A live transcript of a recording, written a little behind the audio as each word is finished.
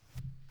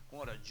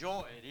What a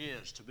joy it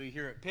is to be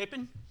here at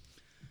Pippin.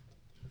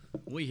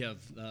 We have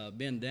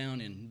been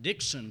down in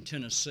Dixon,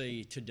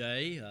 Tennessee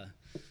today.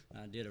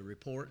 I did a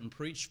report and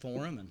preached for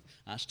them, and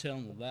I was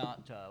telling them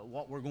about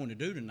what we're going to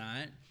do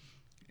tonight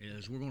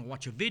is we're going to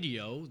watch a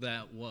video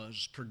that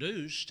was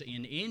produced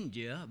in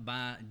India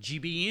by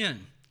GBN,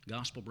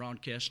 Gospel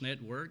Broadcast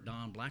Network.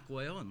 Don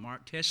Blackwell and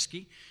Mark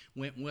Teskey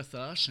went with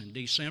us in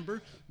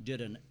December,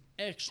 did an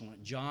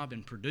excellent job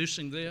in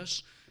producing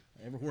this.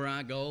 Everywhere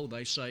I go,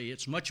 they say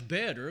it's much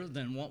better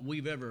than what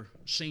we've ever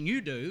seen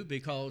you do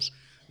because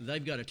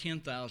they've got a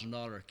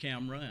 $10,000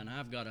 camera and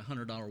I've got a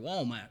 $100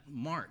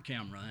 Walmart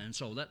camera, and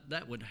so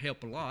that would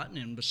help a lot.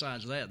 And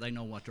besides that, they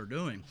know what they're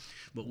doing.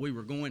 But we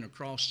were going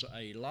across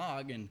a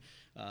log, and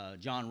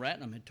John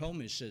Ratnam had told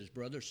me, he said, his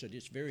brother said,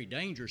 it's very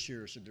dangerous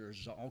here. Said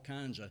there's all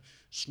kinds of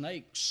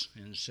snakes,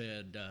 and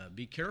said,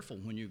 be careful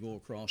when you go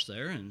across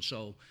there. And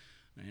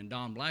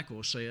Don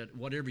Blackwell said,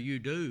 whatever you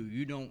do,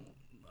 you don't.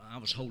 I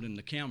was holding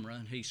the camera,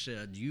 and he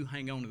said, you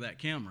hang on to that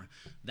camera.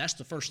 That's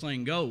the first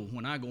thing go.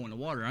 When I go in the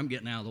water, I'm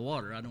getting out of the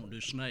water. I don't do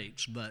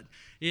snakes. But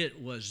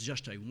it was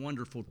just a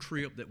wonderful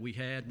trip that we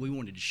had. We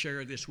wanted to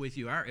share this with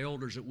you. Our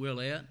elders at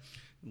Willette,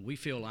 we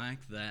feel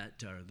like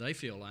that, they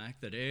feel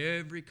like that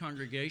every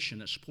congregation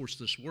that supports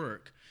this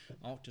work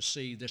ought to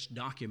see this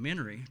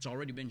documentary. It's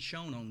already been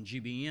shown on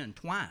GBN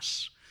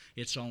twice.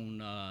 It's on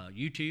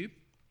YouTube.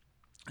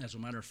 As a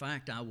matter of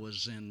fact, I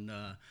was in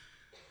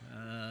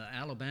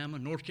Alabama,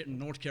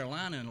 North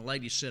Carolina, and a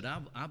lady said,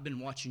 I've been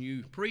watching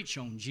you preach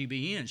on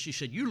GBN. She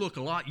said, you look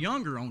a lot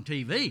younger on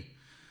TV.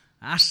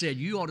 I said,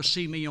 you ought to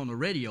see me on the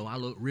radio. I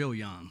look real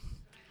young.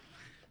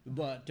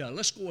 But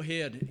let's go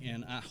ahead,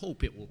 and I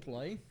hope it will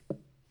play.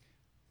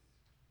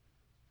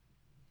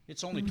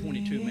 It's only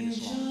 22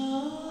 minutes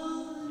long.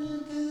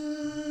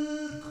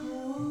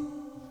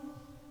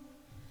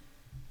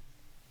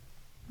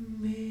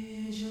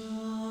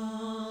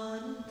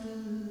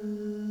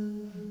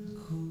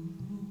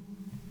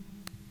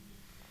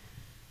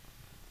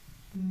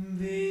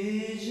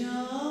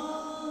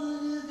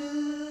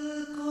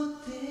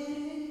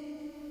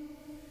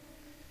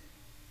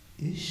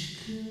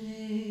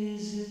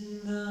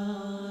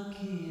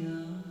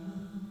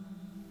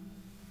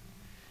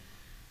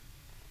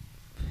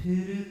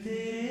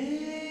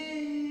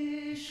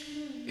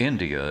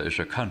 India is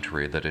a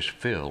country that is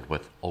filled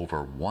with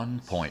over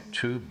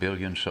 1.2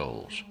 billion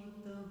souls.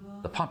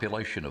 The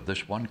population of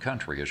this one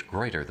country is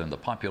greater than the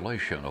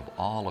population of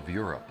all of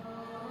Europe.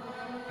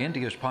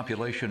 India's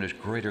population is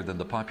greater than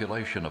the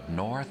population of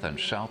North and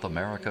South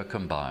America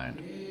combined.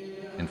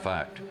 In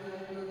fact,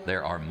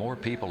 there are more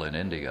people in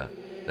India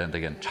than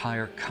the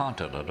entire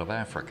continent of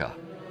Africa.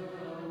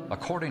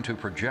 According to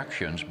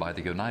projections by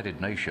the United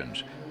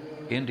Nations,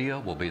 India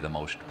will be the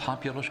most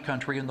populous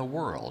country in the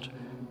world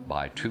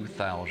by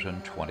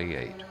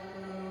 2028.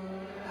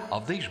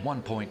 Of these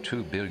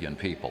 1.2 billion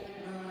people,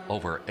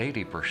 over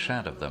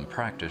 80% of them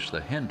practice the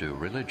Hindu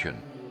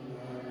religion.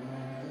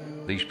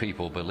 These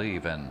people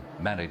believe in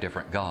many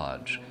different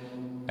gods,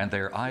 and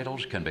their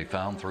idols can be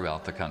found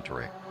throughout the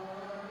country.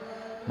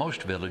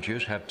 Most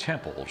villages have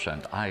temples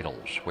and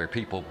idols where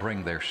people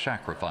bring their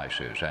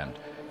sacrifices and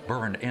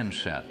burn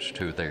incense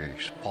to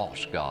these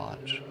false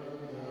gods.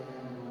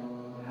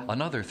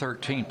 Another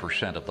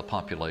 13% of the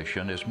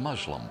population is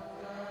Muslim,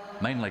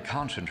 mainly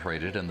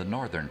concentrated in the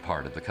northern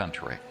part of the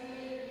country.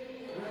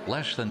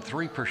 Less than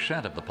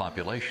 3% of the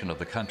population of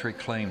the country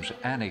claims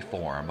any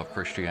form of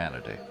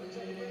Christianity.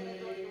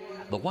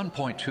 The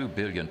 1.2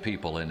 billion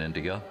people in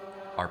India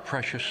are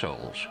precious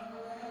souls,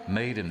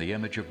 made in the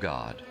image of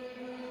God,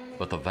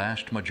 but the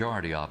vast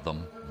majority of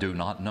them do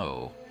not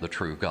know the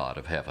true God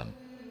of heaven.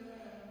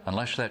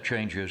 Unless that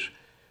changes,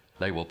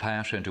 they will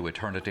pass into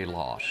eternity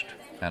lost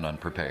and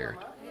unprepared.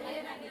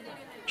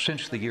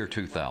 Since the year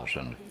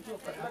 2000,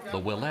 the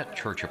Willette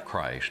Church of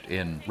Christ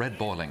in Red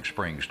Boiling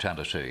Springs,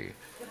 Tennessee,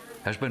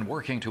 has been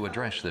working to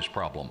address this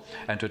problem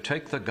and to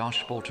take the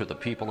gospel to the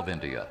people of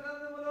India.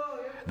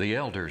 The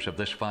elders of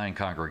this fine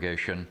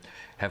congregation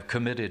have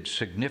committed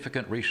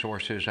significant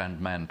resources and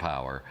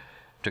manpower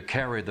to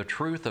carry the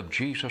truth of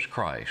Jesus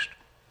Christ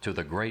to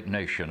the great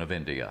nation of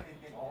India.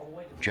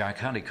 Jack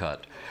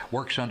Honeycutt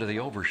works under the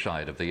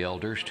oversight of the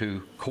elders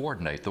to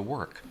coordinate the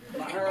work.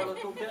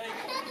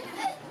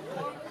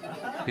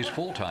 His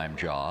full-time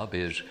job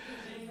is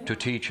to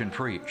teach and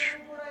preach,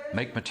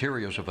 make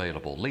materials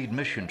available, lead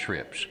mission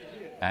trips,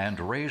 and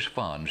raise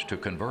funds to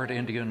convert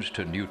Indians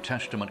to New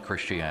Testament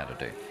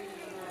Christianity.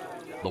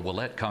 The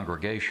Willette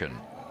congregation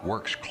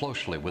works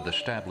closely with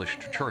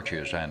established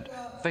churches and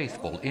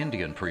faithful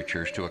Indian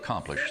preachers to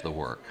accomplish the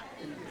work.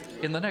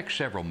 In the next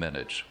several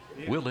minutes,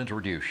 we'll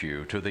introduce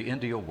you to the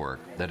India work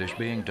that is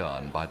being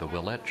done by the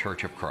Willette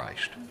Church of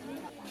Christ.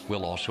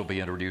 We'll also be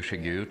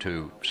introducing you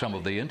to some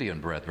of the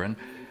Indian brethren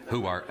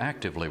who are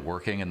actively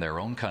working in their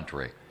own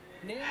country.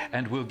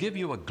 And we'll give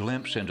you a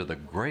glimpse into the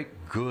great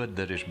good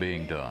that is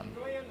being done.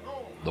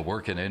 The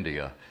work in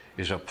India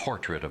is a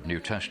portrait of New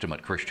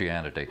Testament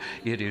Christianity.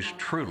 It is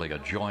truly a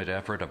joint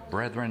effort of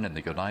brethren in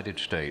the United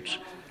States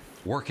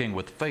working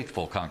with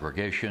faithful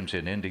congregations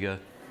in India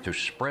to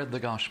spread the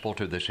gospel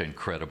to this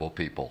incredible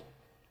people.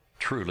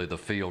 Truly, the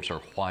fields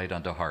are white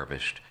unto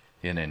harvest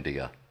in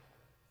India.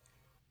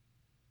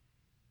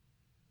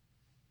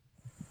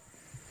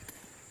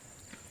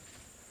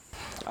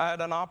 I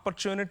had an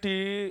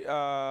opportunity,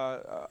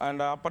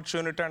 and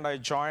I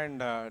joined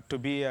to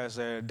be as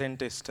a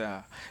dentist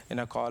in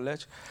a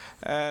college.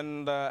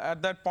 And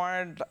at that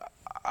point,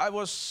 I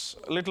was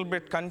a little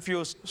bit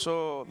confused.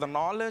 So the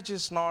knowledge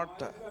is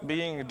not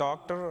being a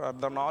doctor,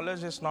 the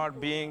knowledge is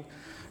not being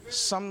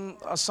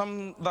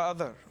the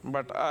other.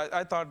 But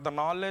I thought the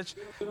knowledge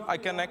I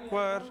can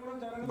acquire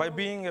by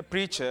being a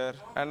preacher,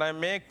 and I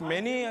make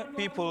many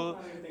people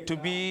to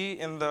be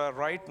in the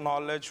right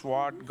knowledge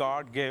what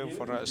God gave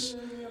for us.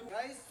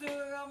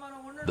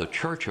 The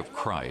Church of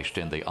Christ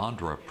in the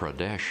Andhra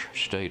Pradesh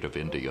state of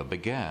India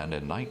began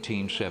in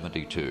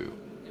 1972.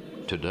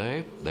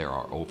 Today, there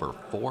are over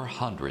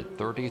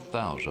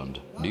 430,000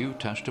 New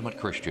Testament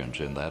Christians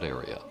in that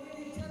area.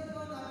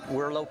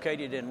 We're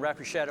located in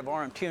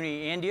Rapishadavaram,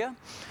 Tuni, India.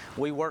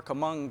 We work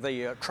among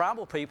the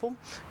tribal people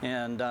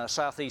in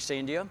southeast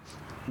India,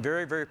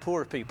 very, very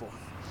poor people.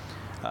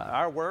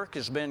 Our work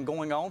has been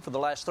going on for the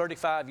last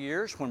 35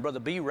 years when Brother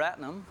B.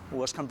 Ratnam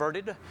was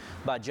converted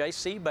by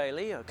J.C.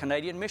 Bailey, a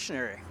Canadian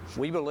missionary.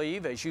 We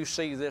believe, as you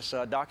see this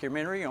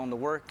documentary on the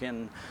work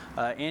in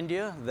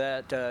India,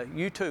 that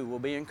you too will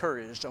be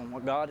encouraged on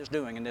what God is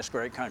doing in this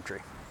great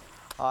country.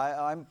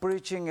 I'm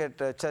preaching at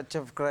Church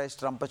of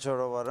Christ,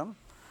 Rampachodavaram,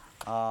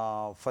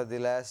 for the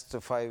last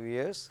 5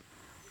 years.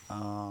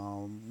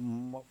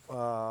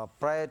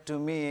 Prior to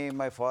me,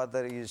 my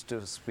father used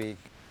to speak.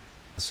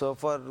 So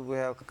far, we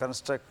have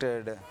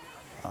constructed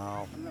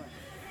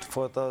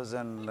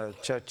 4,000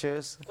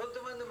 churches,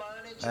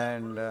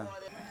 and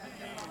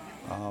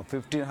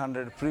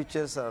 1,500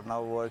 preachers are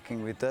now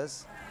working with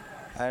us.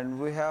 And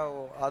we have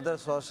other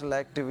social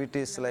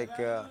activities like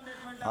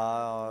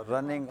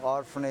running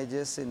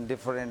orphanages in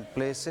different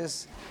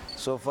places.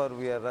 So far,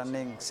 we are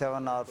running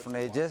 7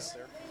 orphanages.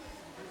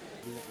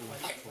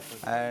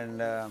 And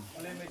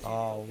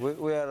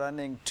we are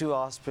running 2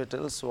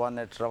 hospitals, one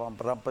at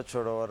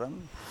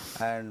Rampachodavaram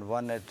and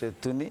one at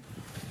Tuni.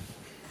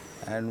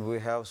 And we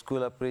have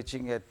School of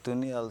Preaching at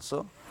Tuni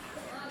also.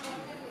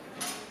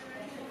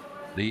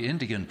 The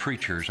Indian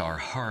preachers are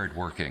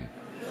hard-working,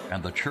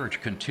 and the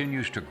church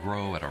continues to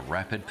grow at a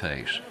rapid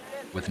pace,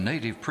 with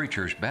native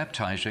preachers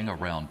baptizing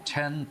around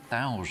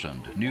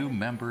 10,000 new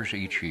members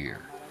each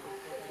year.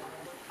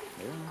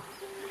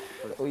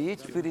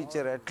 Each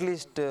preacher at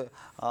least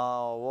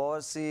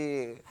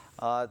oversee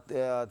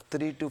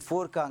 3 to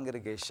 4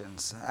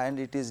 congregations, and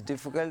it is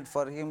difficult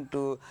for him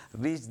to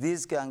reach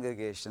these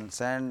congregations,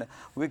 and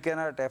we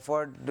cannot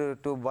afford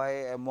to buy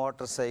a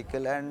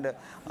motorcycle, and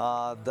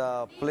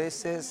the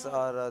places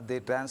or the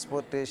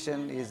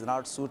transportation is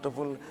not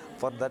suitable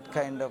for that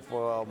kind of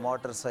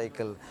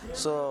motorcycle.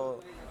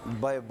 So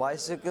by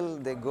bicycle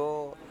they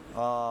go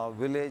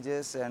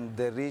villages, and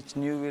they reach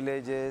new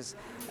villages,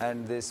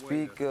 and they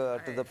speak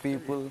to the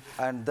people,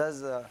 and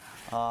thus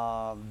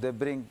they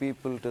bring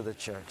people to the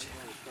church.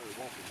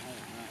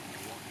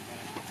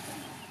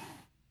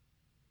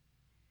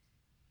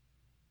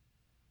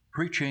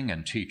 Preaching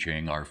and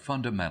teaching are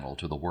fundamental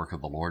to the work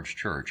of the Lord's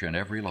church in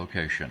every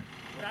location.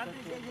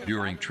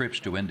 During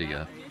trips to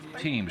India,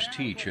 teams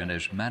teach in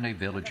as many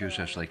villages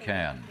as they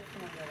can.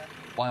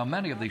 While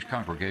many of these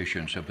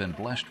congregations have been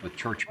blessed with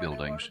church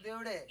buildings,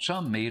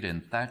 some meet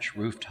in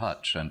thatch-roofed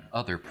huts and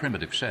other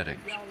primitive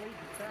settings.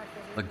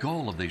 The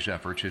goal of these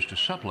efforts is to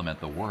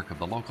supplement the work of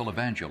the local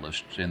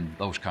evangelists in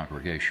those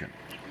congregations.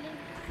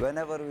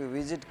 Whenever we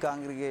visit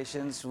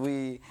congregations,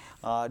 we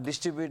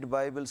distribute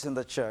Bibles in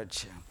the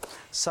church.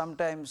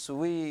 Sometimes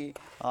we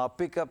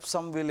pick up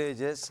some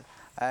villages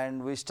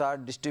and we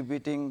start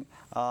distributing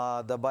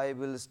the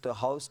Bibles to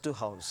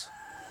house.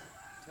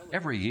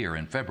 Every year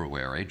in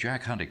February,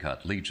 Jack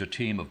Honeycutt leads a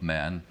team of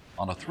men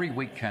on a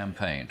 3-week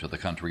campaign to the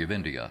country of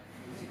India.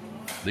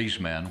 These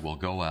men will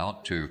go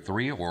out to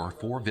 3 or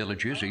 4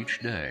 villages each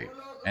day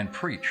and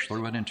preach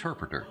through an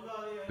interpreter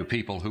to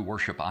people who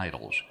worship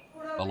idols,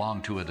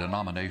 belong to a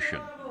denomination,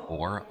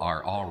 or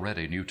are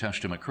already New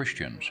Testament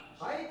Christians.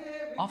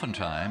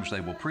 Oftentimes,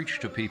 they will preach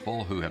to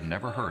people who have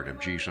never heard of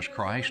Jesus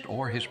Christ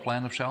or his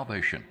plan of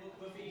salvation.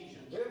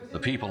 The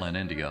people in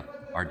India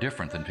are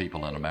different than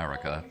people in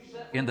America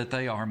in that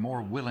they are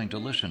more willing to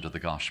listen to the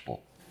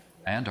gospel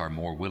and are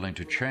more willing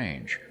to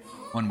change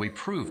when we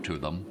prove to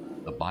them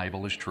the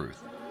Bible is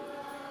truth.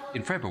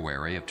 In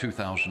February of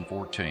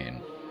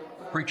 2014,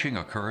 preaching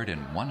occurred in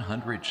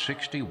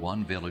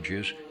 161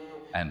 villages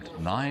and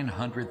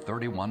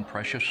 931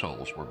 precious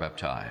souls were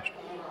baptized.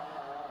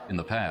 In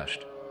the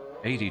past,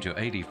 80 to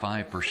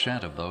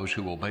 85% of those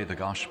who obey the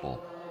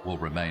gospel will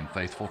remain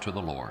faithful to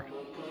the Lord.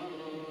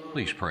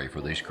 Please pray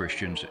for these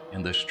Christians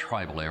in this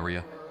tribal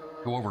area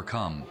to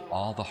overcome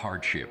all the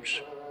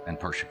hardships and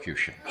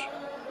persecutions.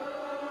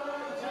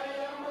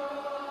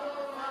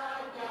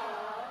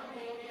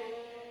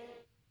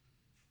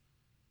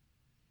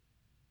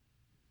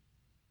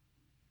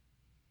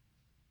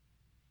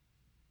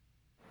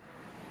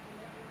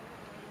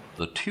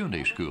 The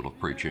Tuni School of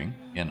Preaching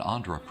in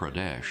Andhra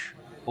Pradesh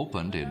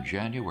opened in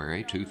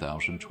January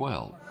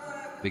 2012,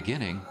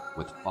 beginning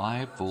with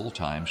 5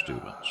 full-time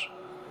students.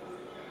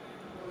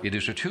 It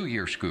is a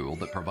 2-year school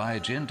that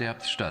provides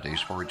in-depth studies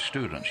for its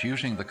students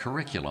using the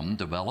curriculum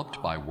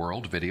developed by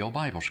World Video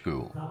Bible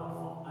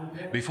School.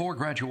 Before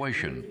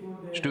graduation,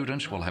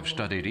 students will have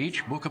studied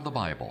each book of the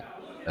Bible,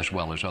 as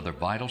well as other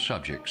vital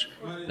subjects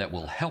that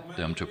will help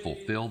them to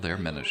fulfill their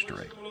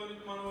ministry.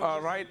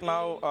 Right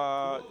now,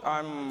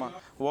 I'm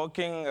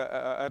working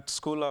at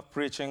School of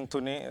Preaching,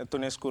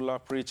 Tuni School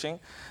of Preaching,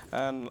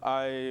 and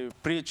I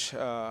preach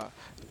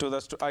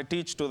I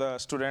teach to the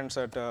students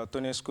at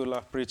Tuni School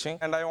of Preaching,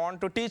 and I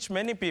want to teach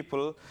many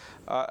people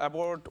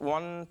about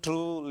one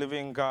true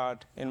living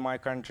God in my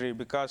country,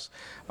 because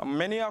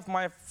many of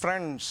my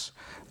friends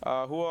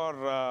who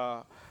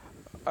are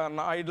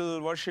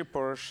idol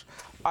worshippers,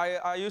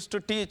 I used to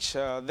teach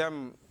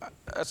them,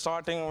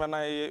 starting when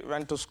I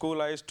went to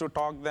school. I used to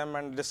talk them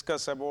and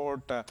discuss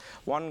about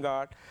one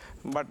God.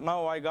 But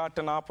now I got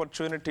an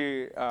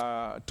opportunity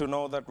to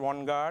know that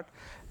one God.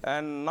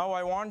 And now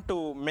I want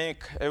to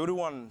make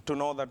everyone to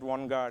know that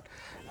one God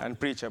and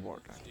preach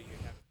about it.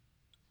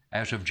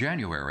 As of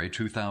January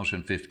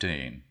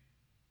 2015,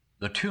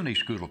 the Tuni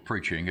School of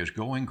Preaching is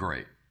going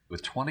great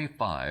with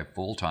 25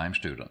 full-time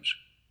students.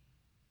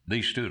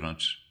 These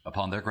students,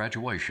 upon their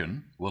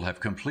graduation, will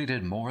have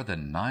completed more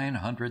than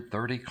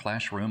 930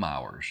 classroom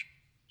hours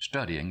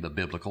studying the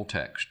biblical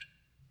text.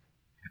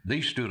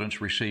 These students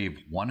receive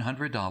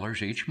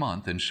 $100 each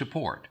month in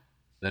support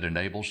that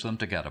enables them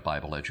to get a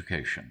Bible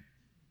education.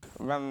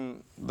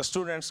 When the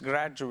students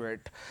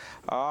graduate,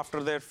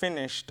 after they're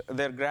finished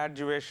their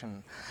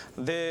graduation,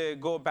 they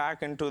go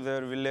back into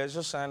their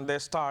villages and they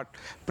start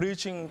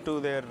preaching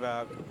to their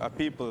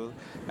people,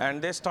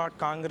 and they start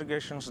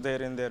congregations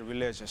there in their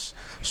villages.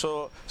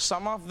 So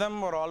some of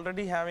them were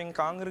already having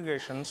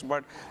congregations,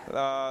 but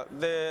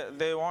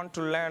they want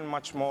to learn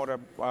much more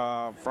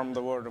from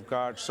the Word of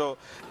God. So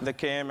they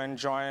came and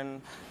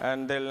joined,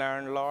 and they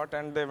learned a lot,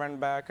 and they went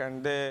back,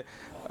 and they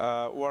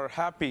were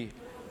happy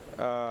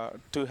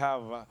to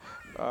have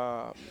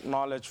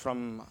knowledge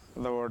from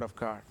the Word of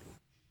God.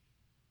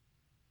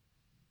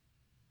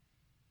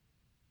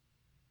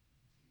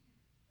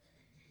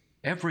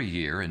 Every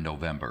year in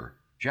November,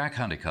 Jack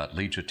Honeycutt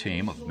leads a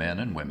team of men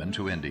and women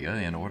to India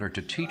in order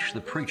to teach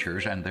the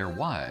preachers and their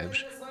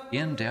wives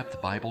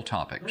in-depth Bible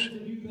topics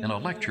in a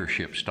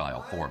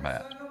lectureship-style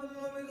format.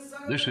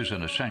 This is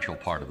an essential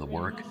part of the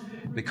work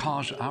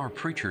because our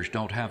preachers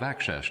don't have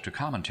access to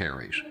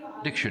commentaries,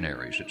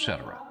 dictionaries,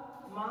 etc.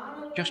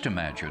 Just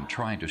imagine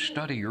trying to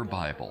study your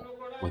Bible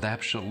with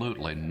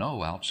absolutely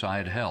no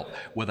outside help,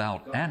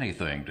 without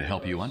anything to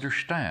help you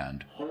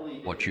understand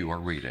what you are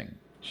reading.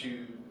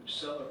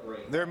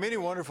 There are many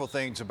wonderful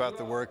things about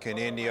the work in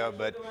India,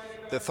 but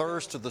the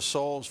thirst of the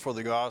souls for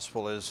the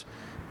gospel is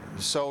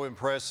so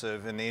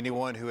impressive, and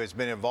anyone who has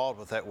been involved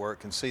with that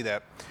work can see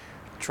that.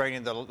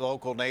 Training the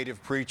local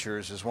native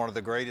preachers is one of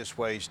the greatest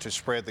ways to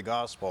spread the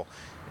gospel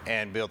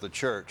and build the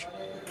church.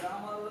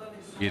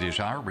 It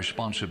is our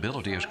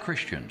responsibility as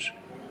Christians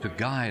to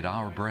guide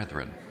our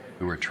brethren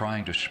who are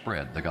trying to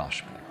spread the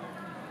gospel.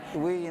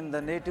 We in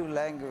the native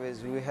language,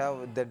 we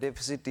have the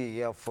deficit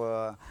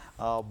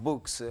of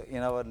books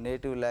in our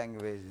native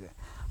language.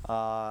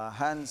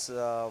 Hence,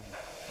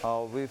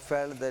 we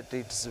felt that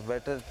it's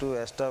better to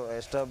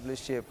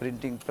establish a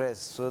printing press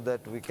so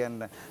that we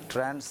can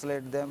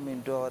translate them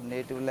into our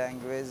native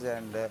language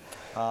and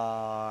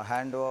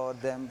hand over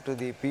them to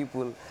the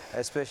people,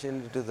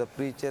 especially to the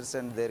preachers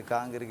and their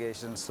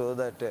congregations, so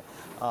that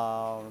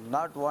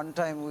not one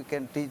time we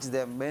can teach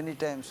them. Many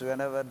times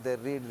whenever they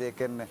read, they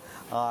can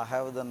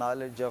have the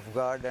knowledge of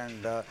God,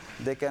 and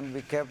they can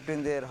be kept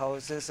in their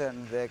houses,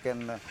 and they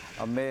can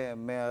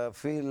may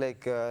feel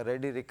like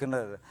ready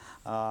reckoner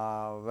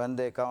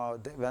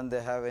when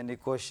they have any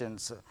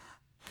questions.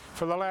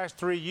 For the last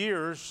 3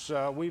 years,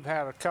 we've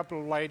had a couple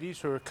of ladies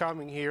who are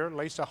coming here.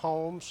 Lisa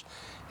Holmes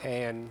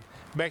and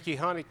Becky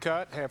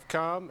Honeycutt have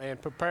come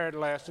and prepared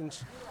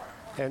lessons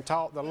and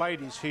taught the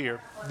ladies here.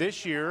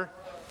 This year,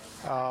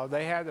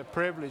 they had the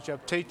privilege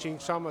of teaching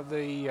some of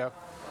the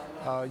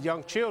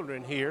young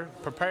children here,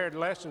 prepared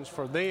lessons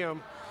for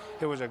them.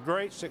 It was a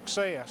great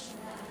success.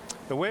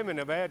 The women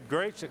have had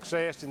great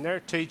success in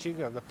their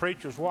teaching of the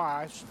preacher's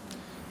wives.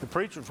 The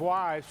preacher's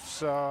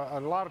wives, a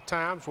lot of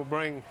times, will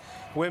bring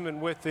women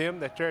with them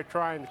that they're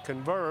trying to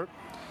convert,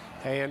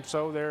 and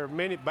so there are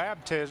many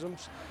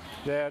baptisms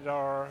that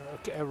are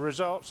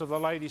results of the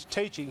ladies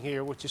teaching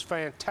here, which is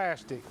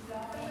fantastic.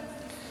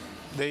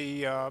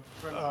 The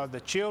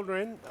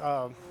children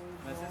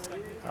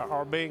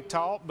are being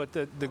taught, but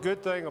the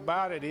good thing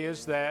about it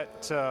is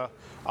that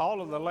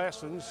all of the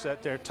lessons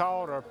that they're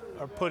taught are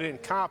put in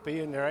copy,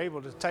 and they're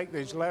able to take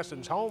these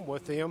lessons home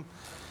with them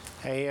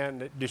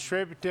and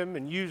distribute them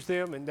and use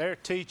them in their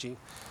teaching.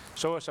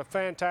 So it's a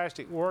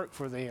fantastic work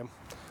for them.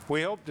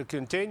 We hope to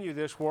continue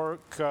this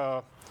work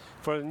for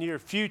the near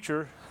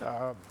future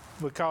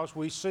because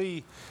we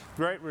see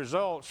great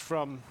results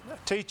from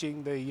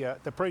teaching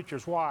the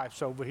preacher's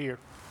wives over here.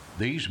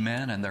 These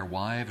men and their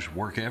wives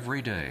work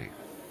every day,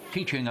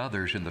 teaching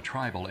others in the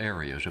tribal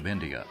areas of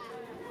India.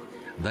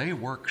 They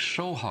work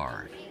so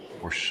hard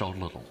for so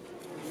little.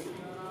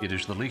 It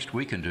is the least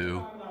we can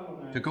do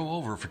to go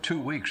over for 2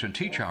 weeks and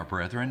teach our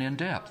brethren in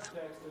depth.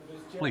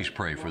 Please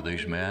pray for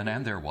these men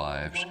and their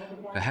wives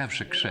to have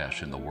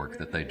success in the work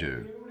that they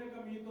do.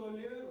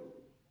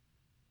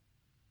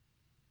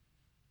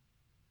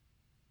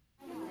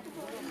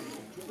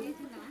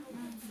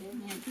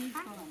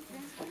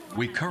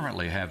 We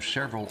currently have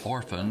several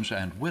orphans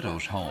and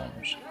widows'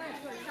 homes.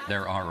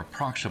 There are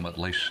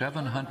approximately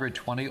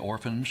 720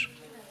 orphans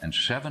and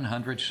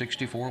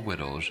 764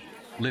 widows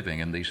living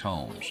in these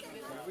homes.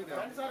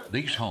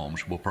 These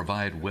homes will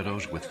provide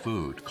widows with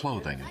food,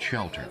 clothing, and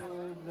shelter.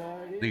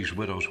 These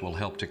widows will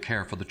help to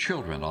care for the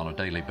children on a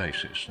daily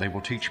basis. They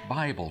will teach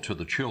Bible to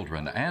the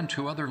children and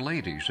to other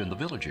ladies in the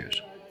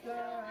villages.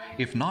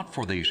 If not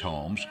for these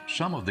homes,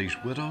 some of these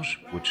widows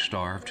would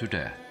starve to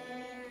death.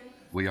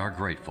 We are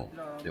grateful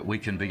that we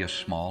can be a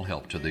small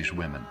help to these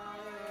women.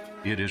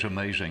 It is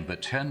amazing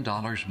that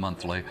 $10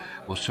 monthly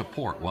will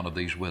support one of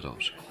these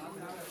widows.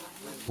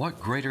 What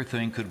greater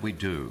thing could we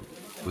do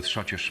with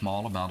such a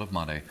small amount of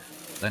money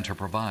than to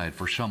provide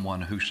for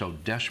someone who so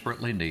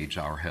desperately needs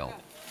our help?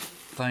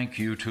 Thank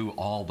you to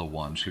all the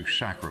ones who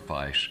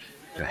sacrifice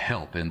to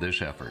help in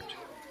this effort.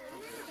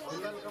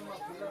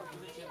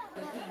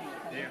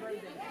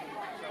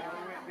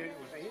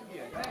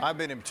 I've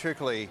been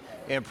particularly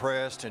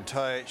impressed and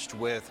touched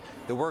with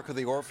the work of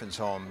the orphans'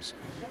 homes.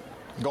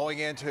 Going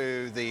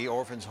into the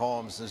orphans'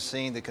 homes and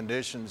seeing the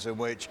conditions in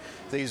which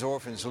these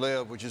orphans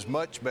live, which is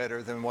much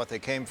better than what they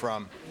came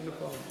from.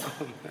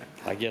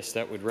 I guess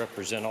that would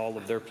represent all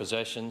of their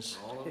possessions.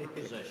 All of the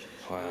possessions.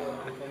 Wow.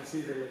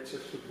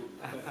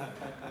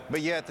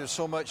 But yet there's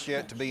so much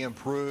yet to be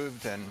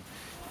improved, and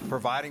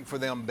providing for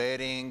them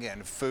bedding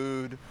and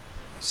food,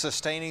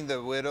 sustaining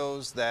the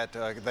widows that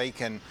they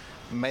can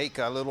make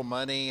a little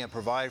money and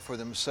provide for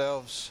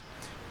themselves,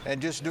 and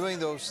just doing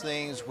those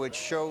things which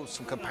show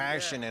some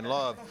compassion and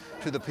love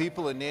to the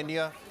people in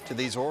India, to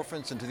these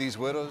orphans and to these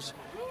widows,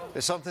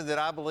 is something that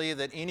I believe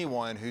that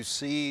anyone who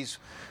sees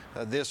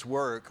this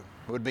work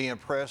would be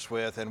impressed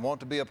with and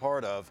want to be a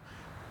part of.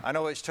 I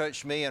know it's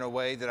touched me in a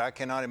way that I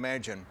cannot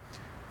imagine,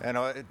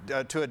 and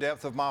to a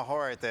depth of my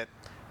heart that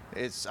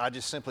I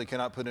just simply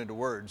cannot put into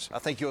words. I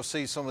think you'll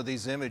see some of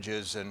these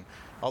images, and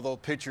although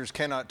pictures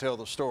cannot tell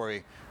the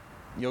story,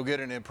 you'll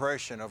get an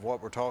impression of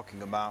what we're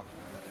talking about.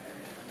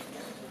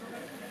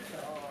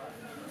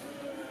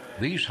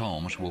 These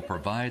homes will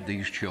provide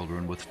these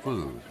children with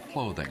food,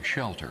 clothing,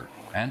 shelter,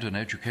 and an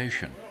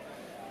education.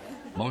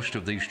 Most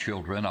of these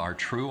children are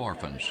true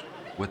orphans,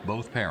 with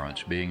both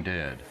parents being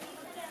dead.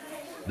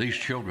 These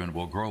children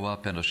will grow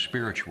up in a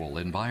spiritual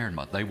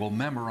environment. They will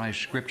memorize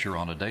Scripture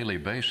on a daily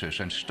basis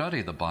and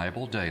study the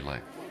Bible daily.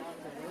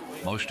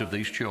 Most of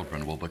these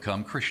children will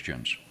become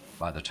Christians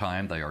by the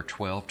time they are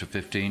 12 to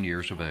 15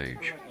 years of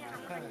age.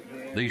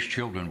 These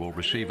children will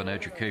receive an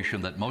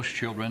education that most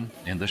children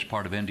in this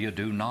part of India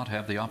do not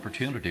have the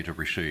opportunity to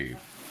receive.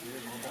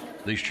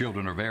 These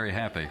children are very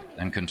happy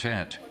and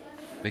content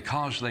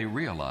because they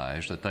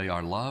realize that they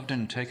are loved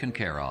and taken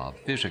care of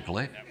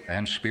physically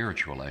and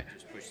spiritually,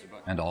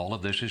 and all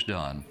of this is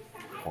done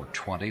for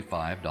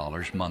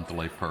 $25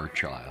 monthly per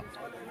child.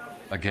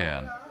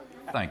 Again,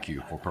 thank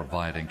you for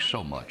providing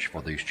so much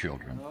for these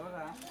children.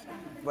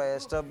 By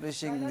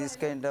establishing this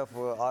kind of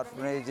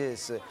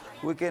orphanages,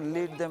 we can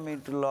lead them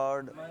into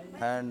Lord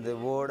and the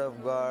Word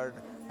of God.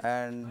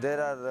 And there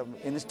are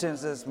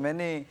instances,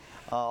 many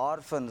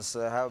orphans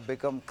have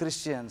become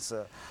Christians,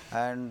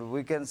 and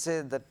we can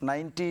say that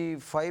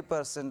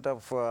 95%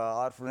 of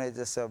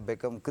orphanages have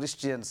become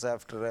Christians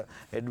after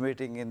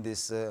admitting in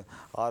these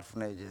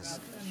orphanages.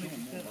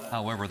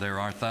 However, there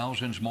are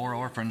thousands more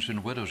orphans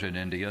and widows in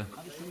India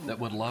that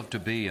would love to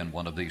be in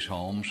one of these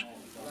homes,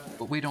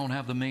 but we don't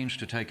have the means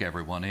to take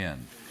everyone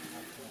in.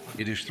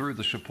 It is through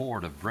the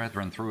support of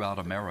brethren throughout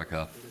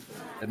America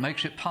that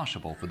makes it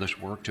possible for this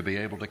work to be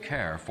able to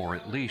care for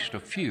at least a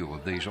few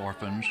of these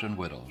orphans and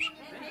widows.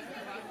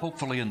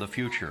 Hopefully in the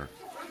future,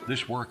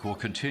 this work will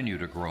continue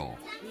to grow,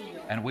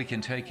 and we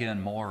can take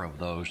in more of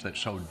those that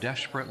so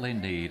desperately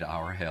need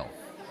our help.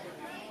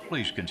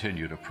 Please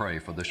continue to pray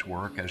for this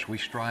work as we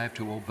strive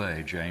to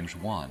obey James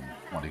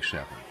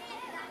 1:27.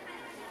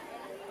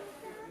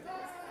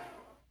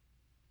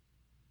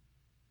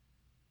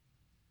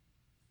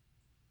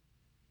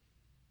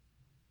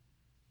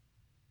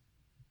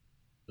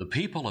 The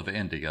people of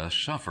India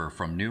suffer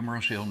from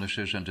numerous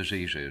illnesses and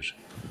diseases.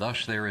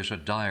 Thus, there is a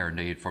dire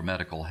need for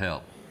medical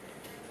help.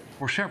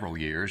 For several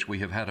years, we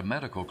have had a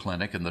medical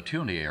clinic in the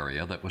Tuni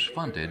area that was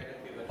funded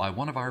by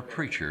one of our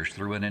preachers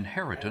through an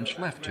inheritance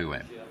left to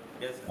him.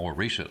 More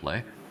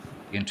recently,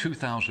 in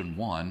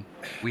 2001,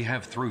 we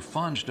have, through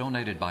funds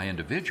donated by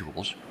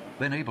individuals,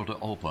 been able to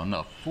open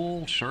a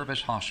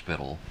full-service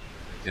hospital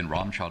in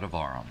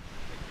Ramchadavaram.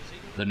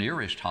 The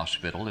nearest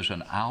hospital is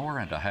an hour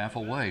and a half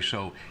away,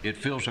 so it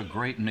fills a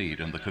great need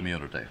in the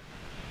community.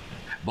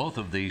 Both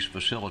of these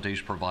facilities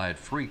provide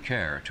free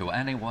care to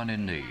anyone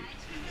in need.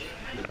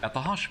 At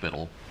the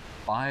hospital,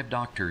 5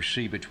 doctors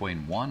see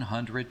between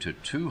 100 to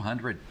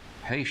 200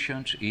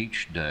 patients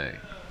each day.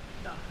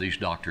 These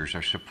doctors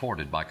are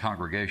supported by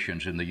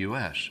congregations in the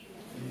U.S.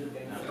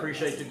 I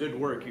appreciate the good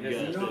work you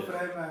guys do.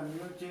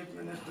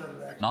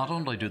 Not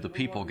only do the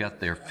people get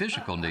their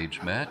physical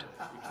needs met,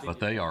 but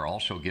they are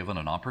also given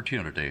an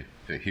opportunity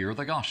to hear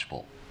the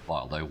gospel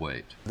while they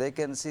wait. They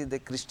can see the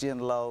Christian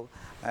love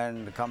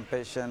and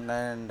compassion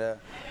and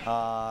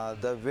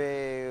the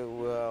way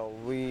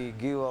we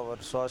give our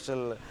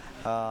social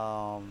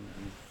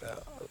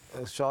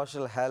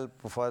help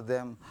for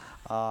them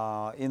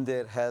in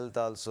their health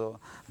also.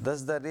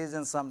 That's the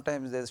reason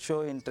sometimes they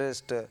show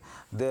interest,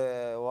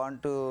 they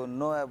want to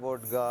know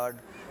about God,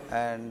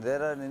 and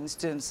there are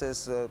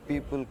instances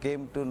people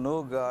came to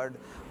know God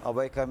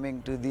by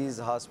coming to these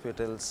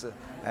hospitals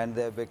and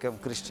they become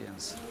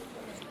Christians.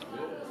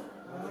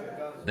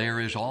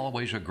 There is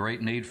always a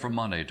great need for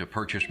money to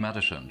purchase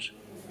medicines.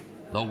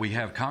 Though we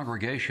have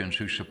congregations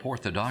who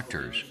support the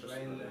doctors,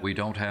 we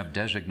don't have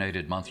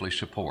designated monthly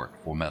support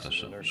for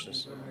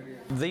medicines.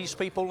 These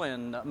people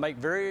make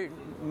very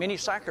many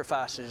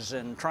sacrifices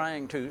in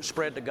trying to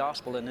spread the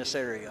gospel in this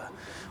area.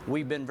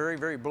 We've been very,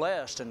 very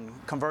blessed in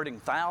converting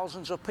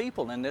thousands of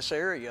people in this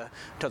area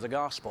to the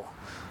gospel.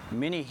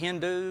 Many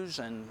Hindus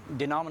and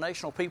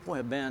denominational people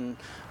have been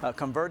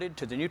converted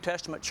to the New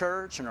Testament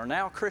church and are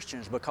now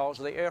Christians because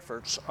of the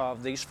efforts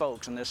of these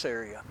folks in this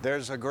area.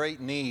 There's a great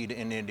need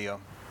in India.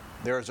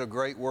 There's a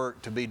great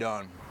work to be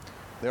done.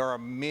 There are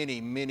many,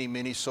 many,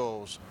 many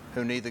souls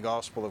who need the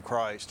gospel of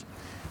Christ.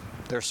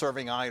 They're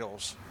serving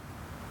idols.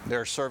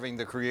 They're serving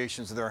the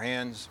creations of their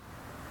hands.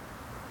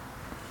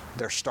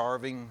 They're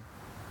starving.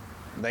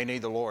 They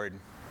need the Lord.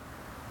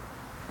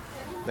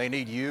 They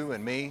need you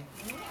and me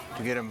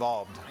to get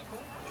involved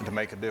and to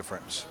make a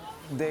difference.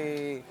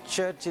 The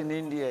church in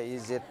India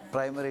is at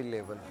primary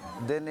level.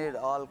 They need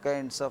all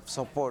kinds of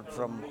support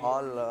from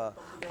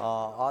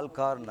all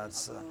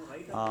corners.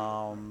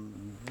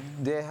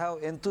 They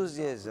have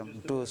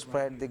enthusiasm to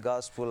spread the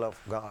gospel of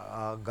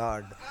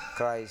God,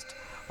 Christ,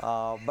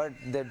 but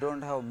they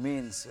don't have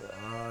means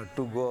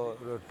to go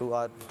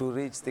to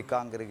reach the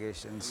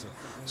congregations.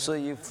 So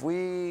if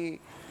we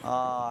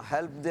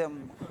help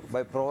them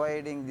by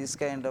providing this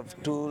kind of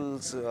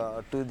tools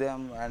to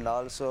them, and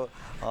also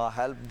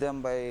help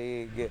them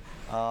by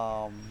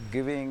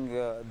giving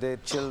their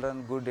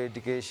children good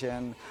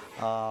education,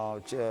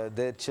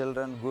 their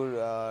children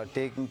good,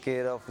 taking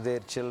care of their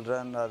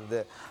children or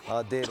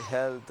their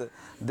health,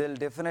 they'll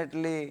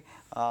definitely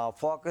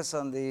focus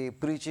on the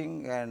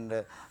preaching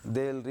and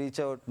they'll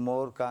reach out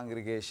more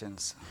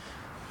congregations.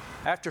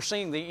 After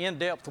seeing the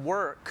in-depth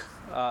work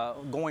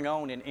going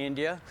on in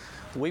India,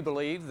 we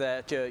believe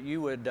that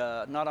you would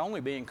not only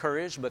be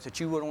encouraged, but that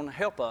you would want to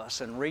help us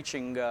in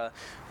reaching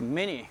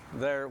many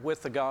there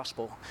with the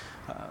gospel.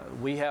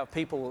 We have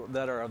people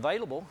that are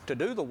available to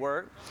do the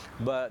work,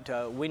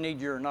 but we need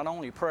your not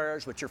only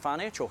prayers, but your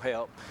financial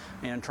help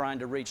in trying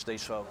to reach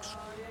these folks.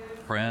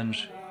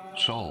 Friends,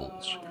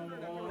 souls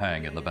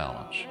hang in the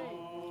balance.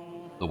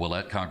 The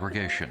Willett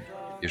congregation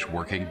is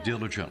working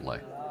diligently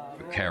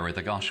to carry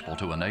the gospel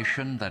to a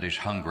nation that is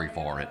hungry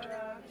for it.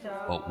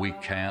 But we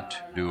can't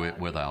do it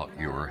without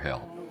your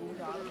help.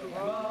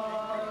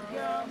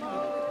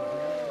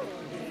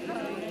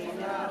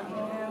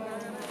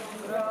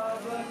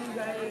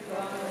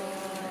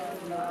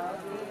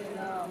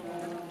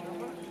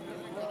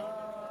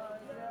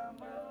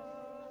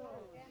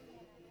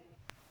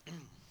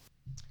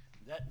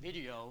 That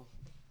video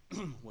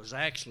was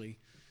actually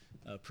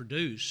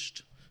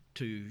produced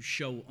to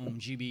show on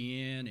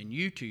GBN and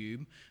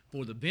YouTube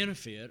for the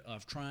benefit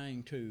of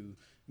trying to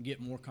get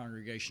more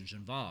congregations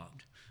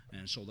involved.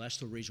 And so that's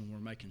the reason we're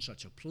making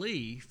such a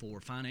plea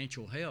for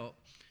financial help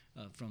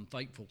from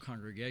faithful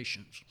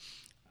congregations.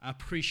 I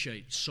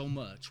appreciate so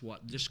much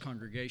what this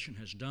congregation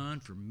has done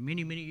for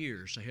many, many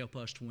years to help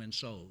us to win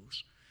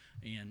souls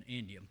in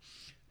India.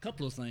 A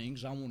couple of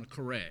things I want to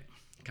correct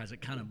because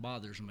it kind of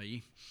bothers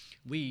me.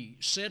 We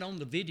said on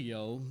the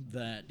video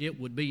that it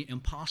would be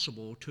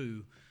impossible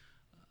to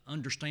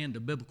understand the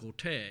biblical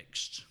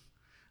text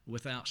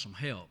without some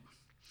help.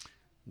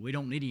 We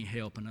don't need any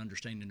help in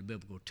understanding the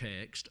biblical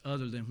text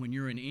other than when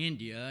you're in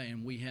India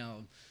and we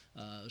have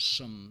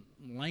some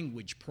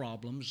language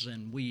problems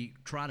and we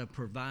try to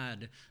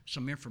provide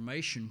some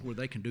information where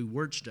they can do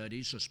word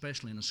studies,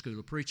 especially in the school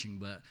of preaching,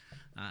 but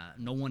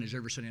no one has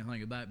ever said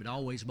anything about it. But it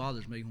always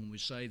bothers me when we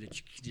say that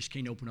you just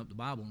can't open up the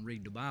Bible and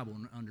read the Bible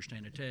and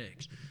understand the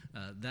text.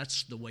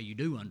 That's the way you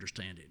do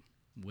understand it,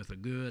 with a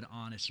good,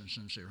 honest, and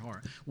sincere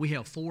heart. We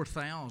have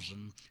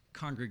 4,000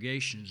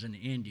 congregations in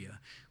India.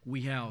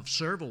 We have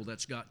several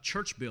that's got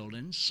church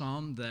buildings,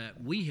 some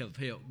that we have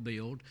helped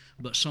build,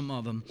 but some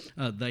of them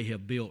they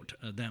have built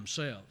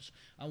themselves.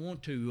 I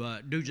want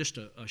to do just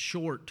a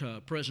short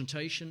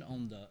presentation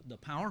on the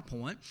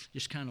PowerPoint,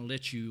 just kind of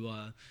let you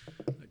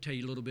tell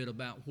you a little bit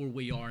about where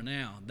we are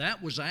now.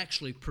 That was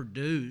actually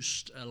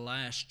produced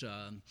last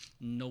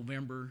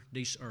December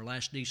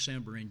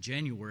and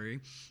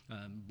January,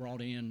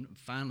 brought in,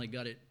 finally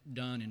got it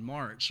done in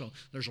March, so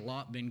there's a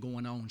lot been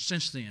going on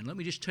since then. Let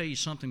me just tell you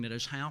something that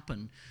has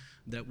happened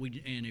that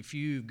and if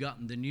you've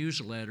gotten the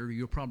newsletter,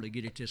 you'll probably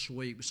get it this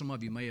week, but some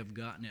of you may have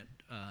gotten it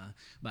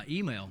by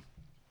email.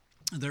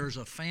 There's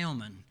a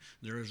famine,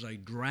 there is a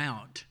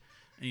drought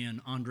in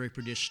Andhra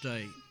Pradesh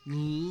state.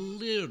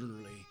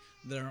 Literally,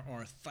 there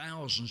are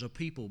thousands of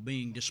people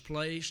being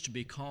displaced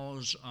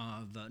because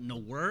of no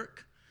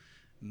work.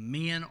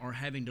 Men are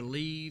having to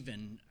leave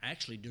and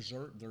actually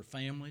desert their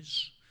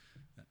families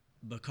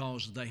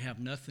because they have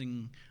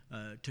nothing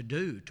to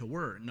do, to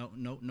work,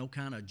 no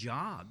kind of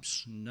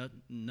jobs,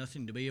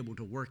 nothing to be able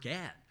to work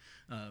at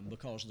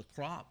because the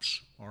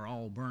crops are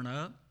all burnt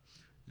up.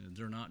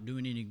 They're not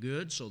doing any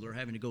good, so they're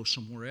having to go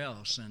somewhere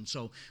else. And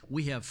so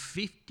we have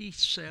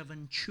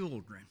 57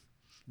 children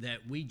that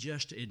we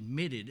just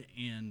admitted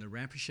in the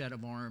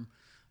Rapid-Shadavarm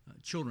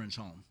Children's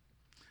Home.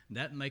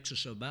 That makes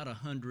us about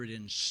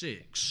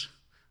 106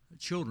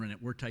 children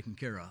that we're taking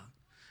care of.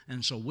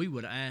 And so we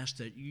would ask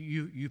that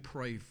you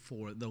pray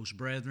for those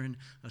brethren,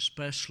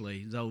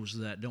 especially those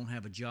that don't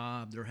have a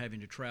job. They're having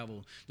to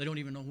travel. They don't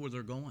even know where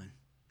they're going.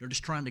 They're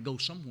just trying to go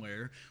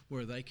somewhere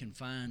where they can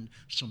find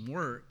some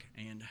work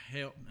and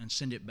help and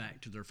send it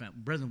back to their family.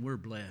 Brethren, we're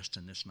blessed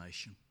in this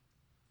nation.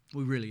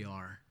 We really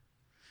are.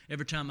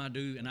 Every time I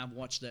do, and I've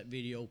watched that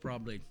video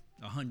probably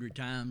 100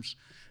 times,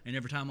 and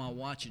every time I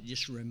watch it, it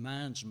just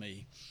reminds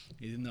me,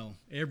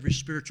 every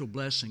spiritual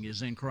blessing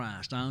is in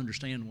Christ. I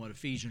understand what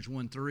Ephesians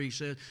 1:3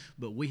 says,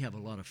 but we have a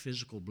lot of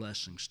physical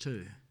blessings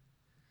too.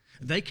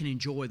 They can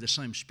enjoy the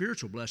same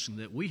spiritual blessing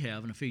that we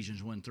have in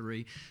Ephesians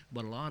 1:3,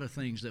 but a lot of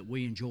things that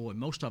we enjoy.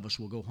 Most of us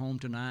will go home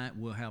tonight.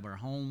 We'll have our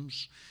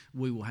homes.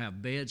 We will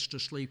have beds to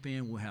sleep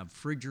in. We'll have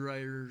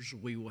refrigerators.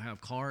 We will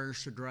have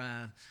cars to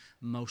drive.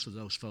 Most of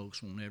those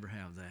folks will never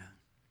have that.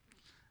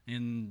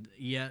 And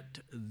yet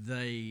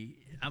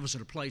I was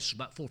at a place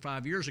about 4 or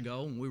 5 years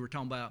ago, and we were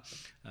talking about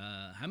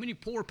how many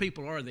poor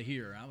people are there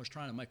here. I was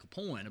trying to make a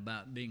point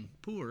about being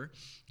poor.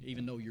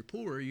 Even though you're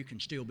poor, you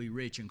can still be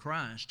rich in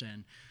Christ.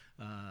 And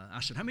I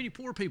said, how many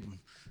poor people?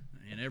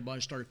 And everybody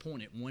started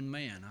pointing at one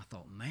man. I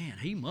thought, man,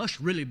 he must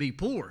really be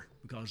poor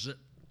because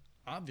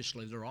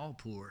obviously they're all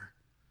poor.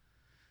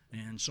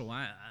 And so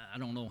I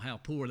don't know how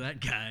poor that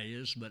guy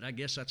is, but I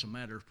guess that's a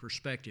matter of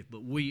perspective.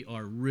 But we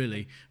are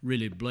really,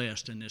 really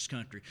blessed in this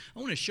country. I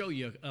want to show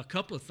you a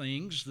couple of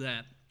things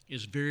that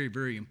is very,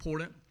 very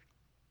important.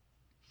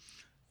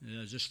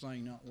 Is this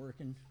thing not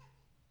working?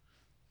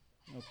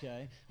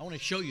 Okay. I want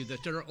to show you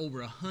that there are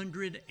over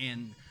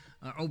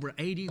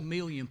 80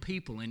 million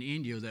people in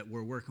India that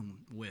we're working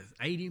with.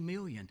 80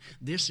 million.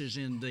 This is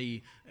in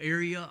the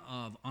area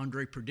of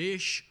Andhra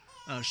Pradesh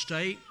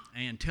state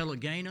and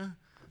Telangana,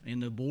 in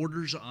the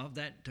borders of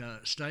that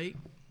state.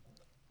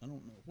 I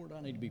don't know, where do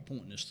I need to be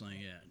pointing this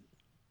thing at?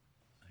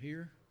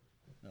 Here?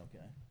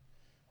 Okay.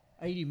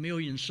 80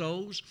 million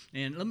souls.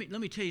 And let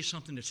me tell you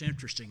something that's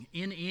interesting.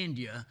 In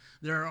India,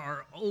 there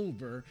are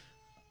over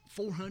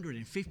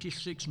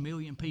 456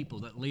 million people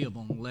that live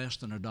on less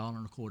than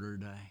 $1.25 a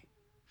day.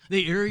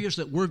 The areas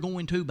that we're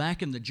going to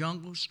back in the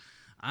jungles,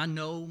 I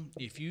know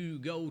if you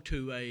go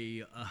to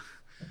a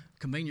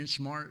convenience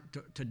mart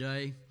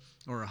today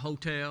or a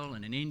hotel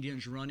and an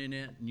Indian's running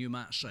it, and you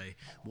might say,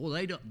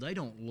 boy, they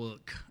don't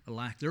look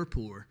like they're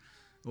poor.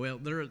 Well,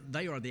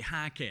 they are the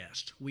high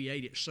caste. We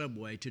ate at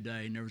Subway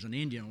today, and there was an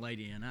Indian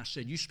lady, and I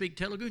said, you speak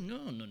Telugu?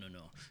 No.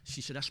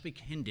 She said, I speak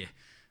Hindi.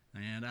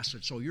 And I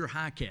said, so you're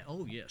high caste?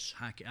 Oh, yes,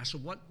 high caste. I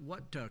said, what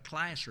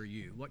class are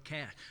you? What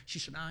caste? She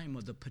said, I am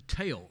of the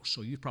Patel,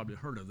 so you've probably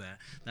heard of that.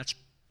 That's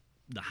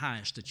the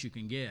highest that you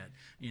can get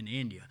in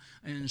India.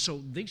 And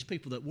so these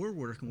people that we're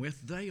working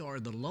with, they are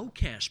the low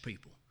caste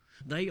people.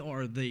 They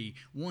are the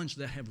ones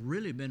that have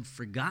really been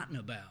forgotten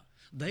about.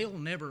 They'll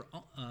never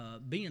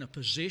be in a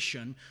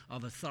position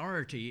of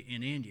authority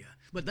in India.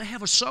 But they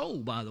have a soul,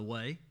 by the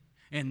way,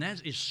 and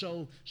that is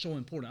so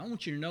important. I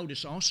want you to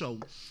notice also,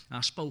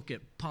 I spoke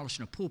at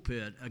Polishing a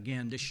Pulpit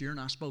again this year, and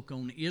I spoke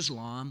on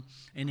Islam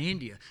in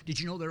India. Did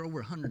you know there are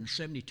over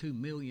 172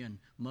 million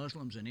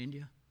Muslims in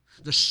India?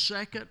 The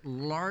second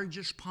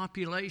largest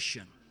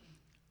population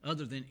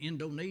other than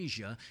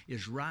Indonesia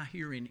is right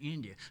here in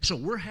India. So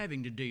we're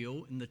having to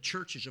deal in the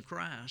churches of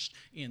Christ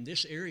in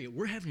this area.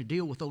 We're having to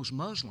deal with those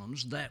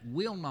Muslims that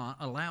will not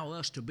allow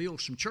us to build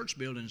some church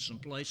buildings in some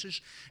places.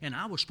 And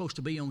I was supposed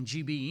to be on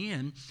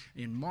GBN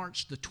in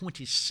March the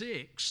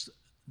 26th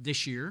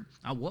this year.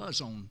 I was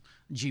on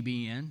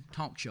GBN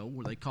talk show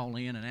where they call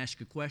in and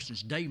ask you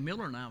questions. Dave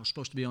Miller and I was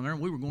supposed to be on there,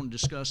 and we were going to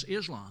discuss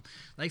Islam.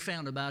 They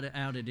found out about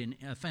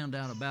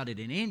it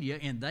in India,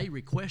 and they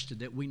requested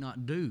that we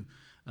not do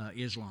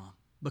Islam.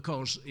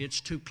 because it's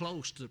too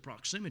close to the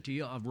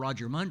proximity of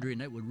Roger Mundry,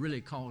 and that would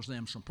really cause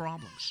them some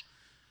problems.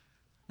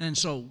 And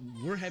so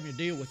we're having to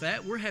deal with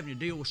that. We're having to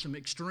deal with some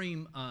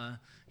extreme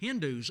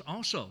Hindus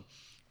also.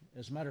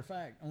 As a matter of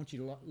fact, I want you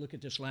to look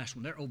at this last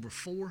one. There are over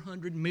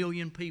 400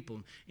 million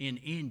people in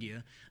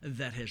India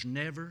that has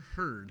never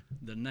heard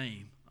the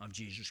name of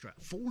Jesus Christ.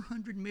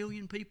 400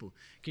 million people.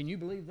 Can you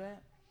believe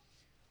that?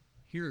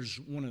 Here's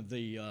one of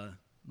the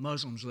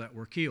Muslims that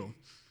were killed.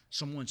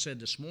 Someone said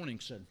this morning,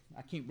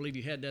 I can't believe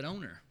you had that on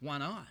there. Why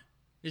not?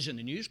 It's in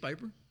the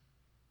newspaper.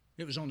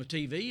 It was on the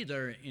TV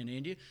there in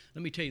India.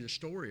 Let me tell you the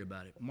story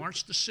about it.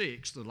 March the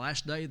 6th, the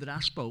last day that I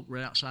spoke,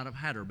 right outside of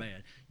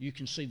Hyderabad. You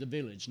can see the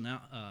village,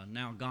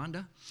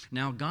 Nalgonda.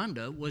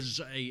 Nalgonda was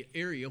an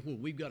area where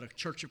we've got a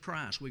Church of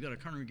Christ. We've got a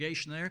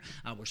congregation there.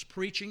 I was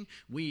preaching.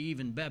 We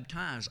even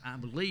baptized, I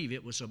believe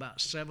it was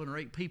about 7 or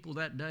 8 people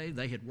that day.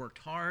 They had worked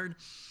hard.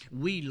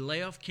 We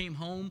left, came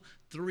home.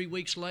 3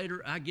 weeks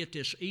later, I get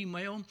this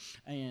email,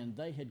 and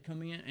they had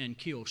come in and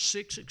killed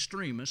 6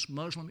 extremists,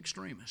 Muslim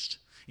extremists,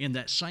 in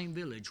that same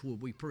village where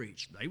we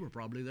preached. They were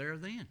probably there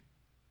then.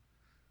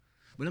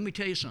 But let me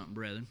tell you something,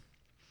 brethren.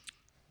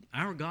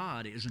 Our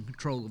God is in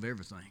control of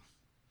everything.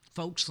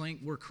 Folks think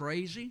we're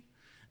crazy.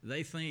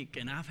 They think,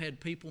 and I've had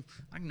people,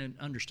 I can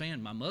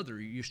understand my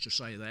mother used to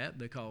say that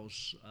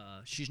because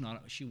she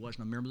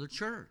wasn't a member of the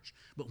church.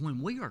 But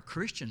when we are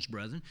Christians,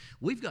 brethren,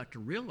 we've got to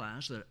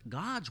realize that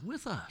God's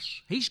with us.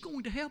 He's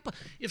going to help us.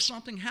 If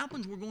something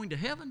happens, we're going to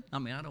heaven. I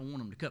mean, I don't want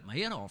them to cut my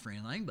head off or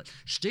anything, but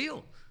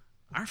still,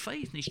 our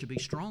faith needs to be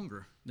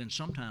stronger than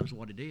sometimes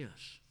what it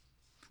is.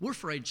 We're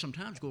afraid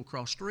sometimes to go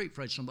across the street,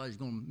 afraid somebody's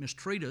going to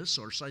mistreat us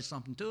or say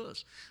something to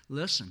us.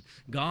 Listen,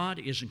 God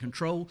is in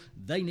control.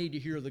 They need to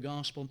hear the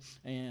gospel.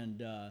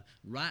 And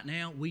right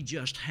now, we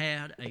just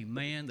had a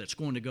man that's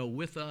going to go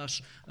with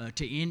us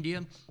to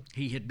India.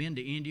 He had been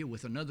to India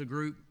with another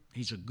group.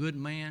 He's a good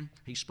man.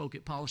 He spoke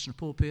at Paulus in the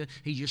pulpit.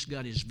 He just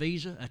got his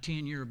visa, a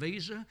 10-year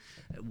visa.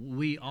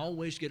 We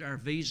always get our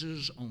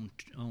visas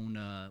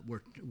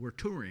we're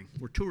touring.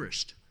 We're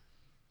tourists.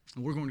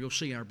 And we're going to go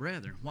see our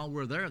brethren. While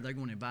we're there, they're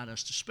going to invite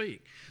us to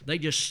speak. They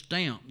just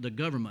stamped the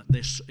government,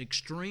 this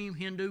extreme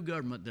Hindu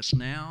government that's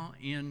now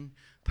in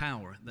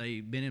power.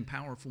 They've been in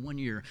power for 1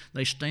 year.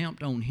 They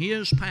stamped on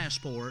his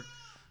passport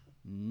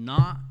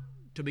not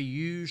to be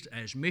used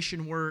as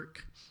mission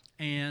work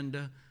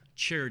and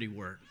charity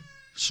work.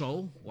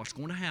 So what's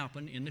going to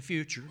happen in the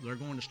future, they're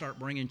going to start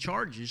bringing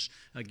charges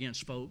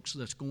against folks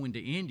that's going to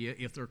India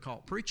if they're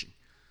caught preaching.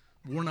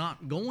 We're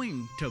not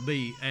going to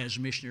be as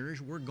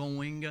missionaries. We're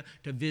going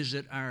to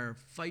visit our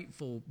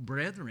faithful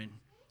brethren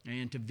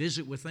and to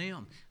visit with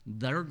them.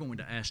 They're going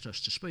to ask us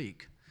to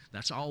speak.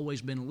 That's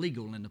always been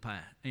legal in the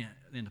past.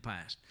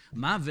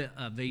 My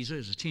visa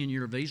is a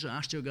 10-year visa.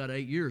 I still got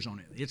 8 years on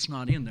it. It's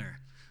not in there.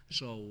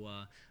 So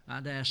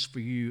I'd ask for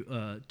you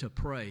to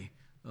pray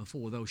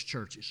for those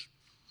churches.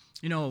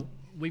 You know,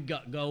 we've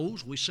got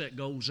goals. We set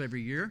goals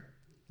every year.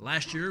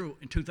 Last year,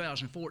 in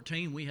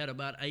 2014, we had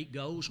about 8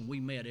 goals, and we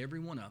met every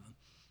one of them.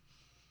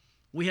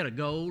 We had a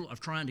goal of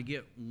trying to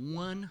get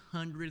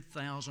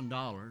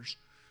 $100,000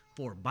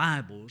 for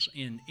Bibles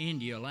in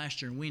India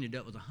last year, and we ended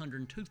up with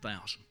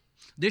 $102,000.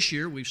 This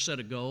year, we've set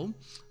a goal,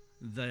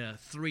 the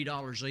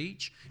 $3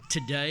 each.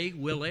 Today,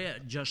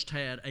 Willette just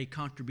had a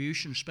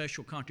contribution,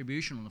 special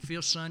contribution on the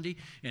 5th Sunday,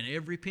 and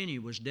every penny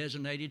was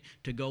designated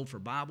to go for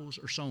Bibles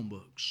or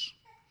songbooks.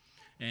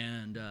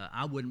 And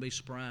I wouldn't be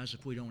surprised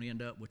if we don't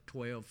end up with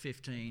 $12,000,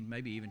 $15,000,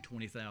 maybe even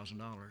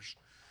 $20,000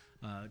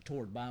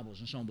 toward Bibles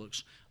and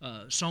songbooks.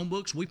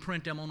 Songbooks, we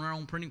print them on our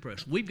own printing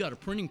press. We've got a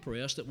printing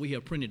press that we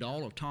have printed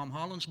all of Tom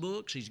Holland's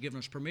books. He's given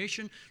us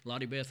permission.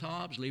 Lottie Beth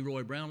Hobbs,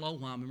 Leroy Brownlow,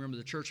 who I'm a member of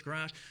the Church of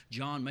Christ.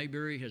 John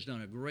Mayberry has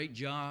done a great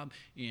job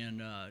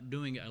in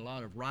doing a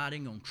lot of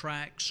writing on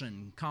tracts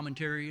and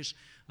commentaries.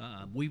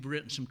 We've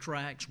written some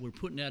tracts. We're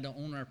putting that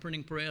on our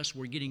printing press.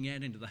 We're getting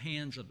that into the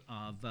hands of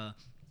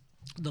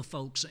the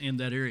folks in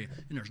that area,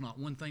 and there's not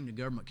one thing the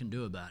government can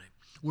do about it.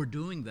 We're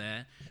doing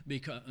that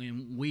because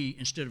we,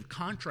 instead of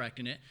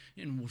contracting it,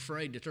 and we're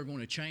afraid that they're going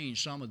to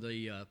change some of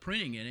the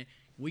printing in it,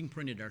 we can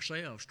print it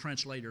ourselves,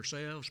 translate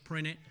ourselves,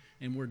 print it,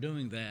 and we're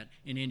doing that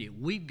in India.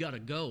 We've got a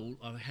goal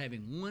of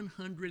having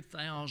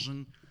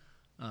 100,000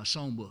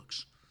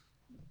 songbooks.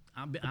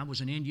 I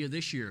was in India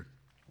this year,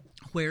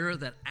 where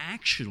that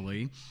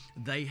actually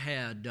they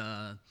had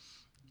a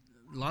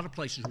lot of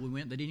places we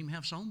went, they didn't even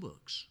have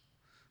songbooks.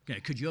 Okay,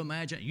 could you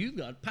imagine? You've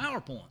got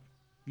PowerPoint.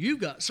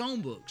 You've got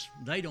songbooks.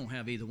 They don't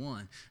have either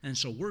one. And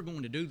so we're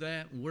going to do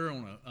that. We're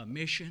on a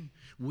mission.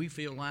 We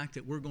feel like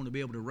that we're going to be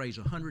able to raise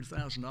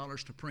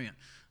 $100,000 to print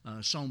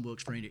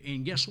songbooks for India.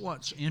 And guess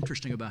what's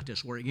interesting about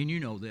this work? And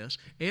you know this.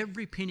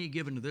 Every penny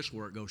given to this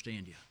work goes to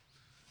India.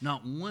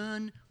 Not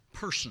one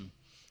person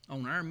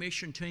on our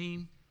mission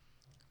team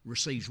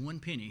receives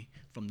one penny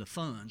from the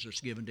funds that's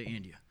given to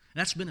India.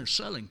 That's been a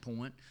selling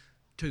point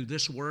to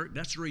this work.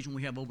 That's the reason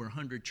we have over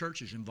 100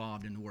 churches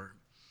involved in the work.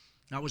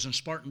 I was in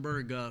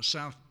Spartanburg,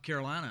 South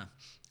Carolina.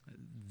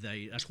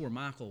 That's where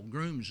Michael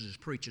Grooms is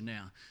preaching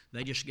now.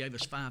 They just gave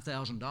us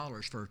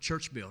 $5,000 for a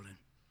church building.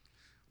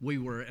 We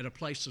were at a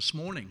place this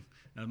morning.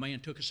 A man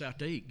took us out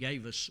to eat,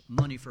 gave us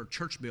money for a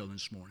church building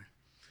this morning.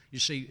 You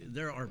see,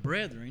 there are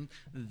brethren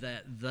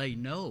that they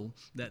know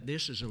that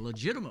this is a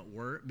legitimate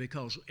work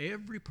because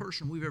every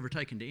person we've ever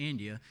taken to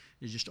India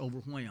is just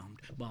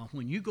overwhelmed. But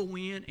when you go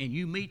in and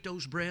you meet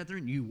those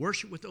brethren, you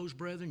worship with those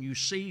brethren, you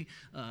see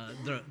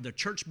the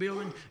church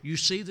building, you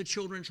see the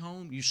children's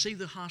home, you see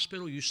the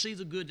hospital, you see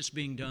the good that's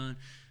being done,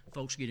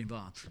 folks get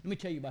involved. Let me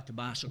tell you about the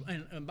bicycle.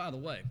 And by the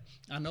way,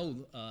 I know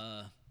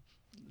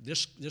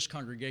this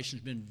congregation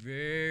has been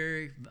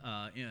very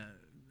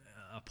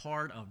a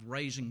part of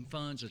raising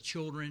funds of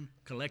children,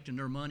 collecting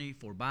their money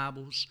for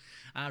Bibles.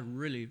 I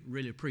really,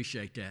 really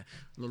appreciate that.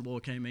 A little boy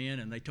came in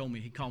and he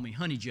called me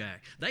Honey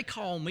Jack. They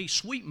call me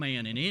Sweet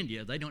Man in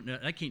India. They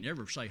can't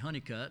ever say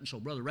Honeycutt, and so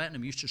Brother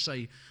Ratnam used to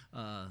say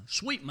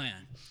Sweet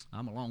Man.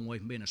 I'm a long way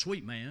from being a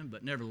sweet man,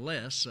 but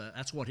nevertheless,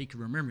 that's what he could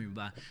remember me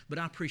by. But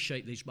I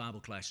appreciate these Bible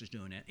classes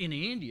doing that. In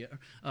India,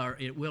 or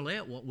at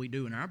Willette, what we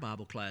do in our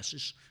Bible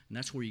classes, and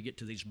that's where you get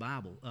to these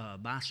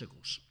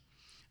bicycles.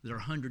 They're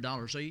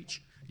 $100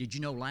 each. Did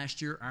you know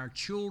last year our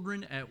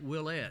children at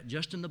Willette,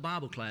 just in the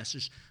Bible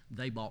classes,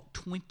 they bought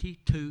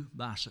 22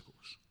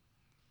 bicycles.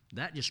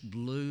 That just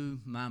blew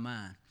my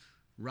mind.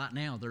 Right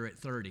now they're at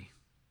 30.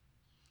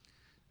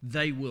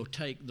 They will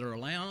take their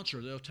allowance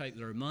or they'll take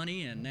their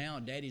money, and now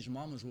daddies and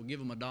mamas will give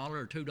them $1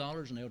 or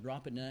 $2 and they'll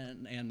drop it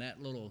in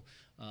that little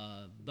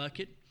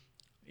bucket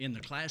in the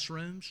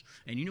classrooms.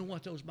 And you know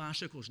what those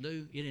bicycles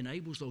do? It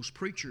enables those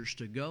preachers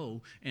to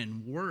go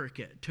and work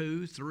at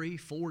 2, 3,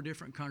 4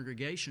 different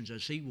congregations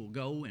as he will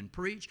go and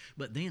preach,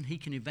 but then he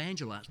can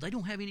evangelize. They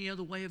don't have any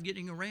other way of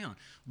getting around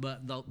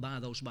but buy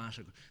those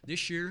bicycles.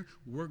 This year,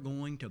 we're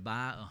going to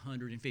buy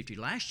 150.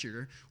 Last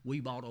year,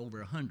 we bought over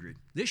 100.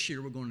 This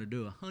year, we're going to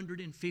do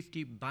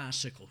 150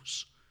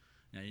 bicycles.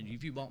 Now,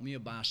 if you bought me a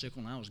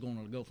bicycle and I was going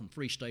to go from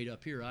Free State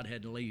up here, I'd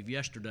had to leave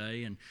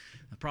yesterday, and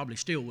I probably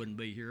still wouldn't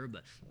be here.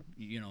 But,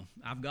 you know,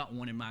 I've got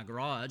one in my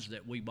garage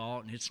that we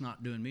bought, and it's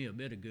not doing me a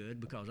bit of good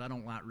because I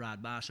don't like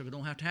ride bicycle. I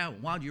don't have to have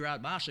one. Why do you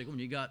ride bicycle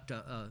when you got, got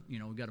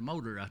a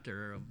motor out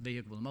there, a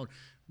vehicle with a motor?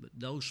 But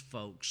those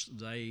folks,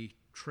 they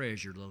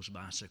treasure those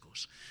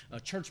bicycles.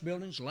 Church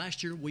buildings,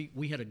 last year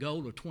we had a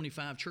goal of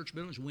 25 church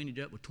buildings. We ended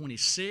up with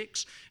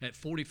 26 at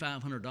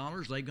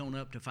 $4,500. They've gone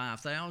up to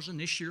 $5,000.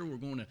 This year we're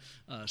going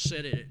to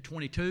set it at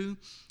 22.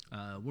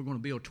 We're going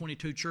to build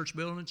 22 church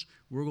buildings.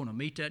 We're going to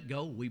meet that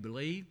goal, we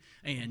believe.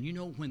 And you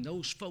know, when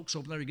those folks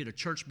over there get a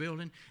church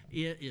building,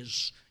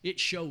 it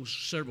shows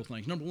several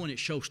things. Number one, it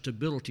shows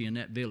stability in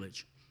that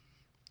village.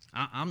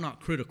 I'm not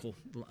critical.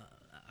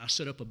 I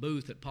set up a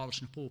booth at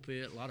Polishing the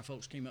Pulpit. A lot of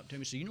folks came up to me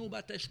and said, you know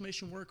about this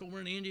mission work over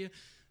in India?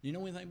 You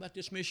know anything about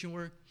this mission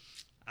work?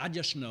 I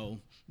just know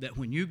that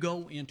when you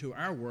go into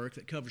our work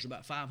that covers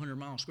about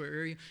 500-mile square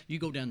area, you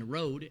go down the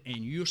road and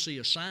you'll see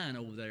a sign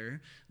over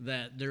there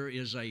that there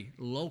is a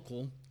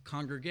local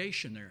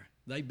congregation there.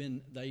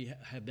 They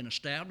have been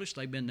established.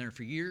 They've been there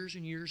for years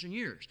and years and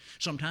years.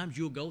 Sometimes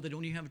you'll go, they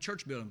don't even have a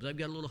church building, but they've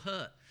got a little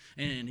hut.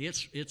 And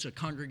it's a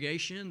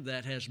congregation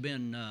that has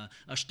been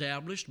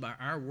established by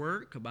our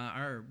work, by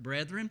our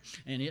brethren,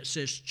 and it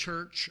says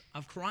Church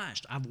of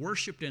Christ. I've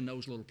worshiped in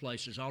those little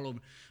places all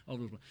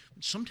over.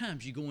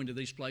 Sometimes you go into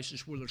these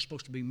places where there's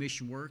supposed to be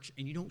mission works,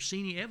 and you don't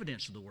see any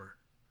evidence of the work.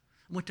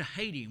 Went to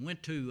Haiti,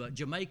 went to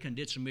Jamaica and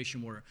did some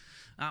mission work.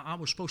 I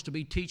was supposed to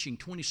be teaching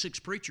 26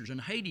 preachers in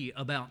Haiti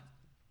about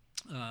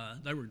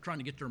they were trying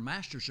to get their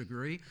master's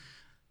degree.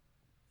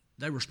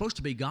 They were supposed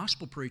to be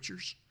gospel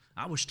preachers.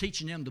 I was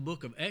teaching them the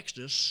book of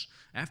Exodus.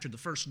 After the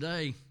first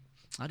day,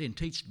 I didn't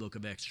teach the book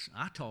of Exodus.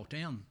 I taught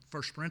them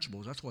first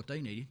principles. That's what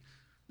they needed.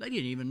 They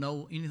didn't even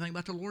know anything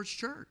about the Lord's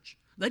church.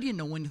 They didn't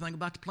know anything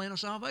about the plan of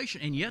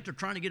salvation, and yet they're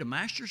trying to get a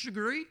master's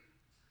degree?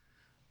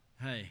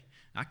 Hey,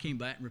 I came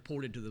back and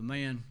reported to the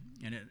man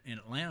in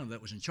Atlanta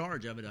that was in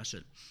charge of it. I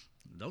said,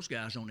 those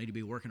guys don't need to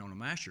be working on a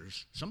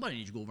master's. Somebody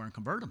needs to go over and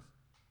convert them.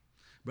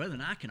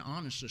 Brethren, I can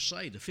honestly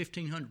say the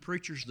 1,500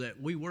 preachers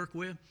that we work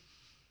with,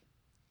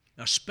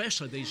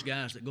 especially these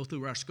guys that go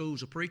through our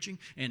schools of preaching,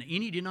 and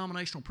any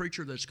denominational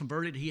preacher that's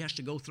converted, he has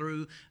to go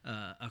through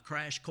a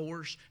crash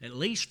course at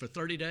least for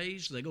 30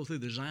 days. They go through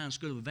the Zion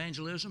School of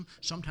Evangelism,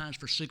 sometimes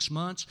for 6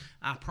 months.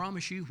 I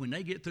promise you, when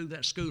they get through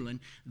that schooling,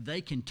 they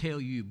can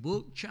tell you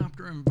book,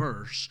 chapter, and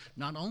verse,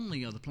 not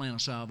only of the plan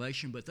of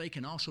salvation, but they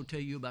can also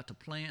tell you about the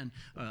plan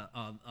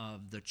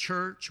of the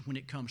church when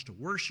it comes to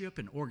worship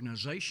and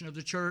organization of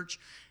the church.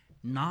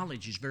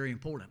 Knowledge is very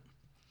important.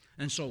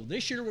 And so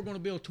this year we're going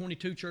to build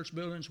 22 church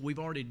buildings. We've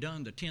already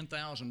done the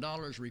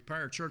 $10,000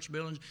 repair church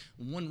buildings.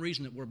 One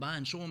reason that we're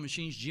buying sewing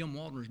machines, Jim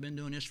Waldron's been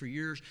doing this for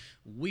years.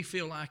 We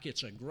feel like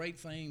it's a great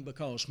thing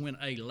because when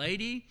a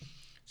lady's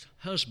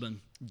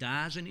husband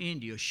dies in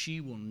India,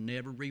 she will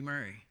never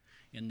remarry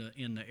in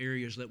the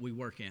areas that we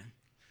work in.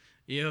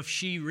 If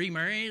she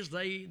remarries,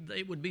 they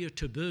would be a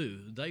taboo.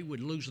 They would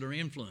lose their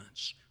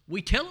influence.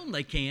 We tell them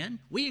they can.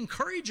 We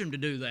encourage them to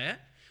do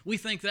that. We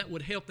think that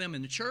would help them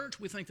in the church.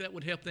 We think that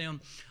would help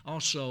them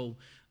also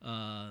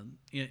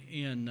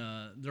in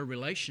their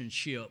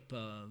relationship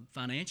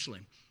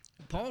financially.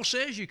 Paul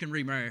says you can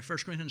remarry. 1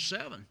 Corinthians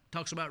 7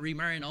 talks about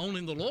remarrying only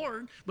in the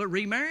Lord, but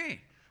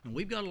remarry. And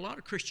we've got a lot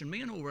of Christian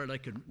men over there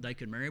they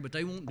could marry, but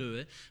they won't do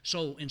it.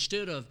 So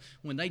instead of,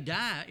 when they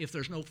die, if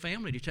there's no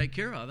family to take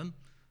care of them,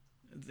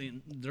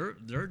 then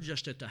they're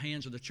just at the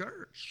hands of the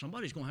church.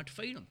 Somebody's going to have to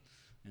feed them.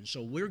 And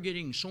so we're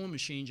getting sewing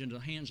machines into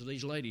the hands of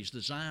these ladies.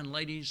 The Zion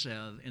ladies,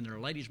 in their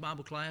ladies'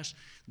 Bible class,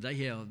 they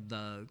have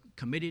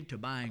committed to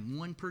buying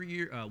one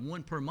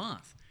per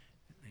month.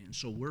 And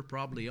so we're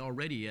probably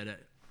already at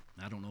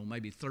I don't know,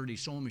 maybe 30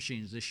 sewing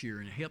machines this year,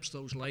 and it helps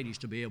those ladies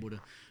to be able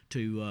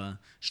to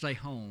stay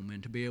home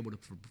and to be able to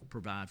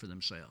provide for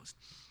themselves.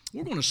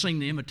 We're going to sing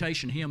the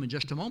invitation hymn in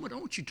just a moment. I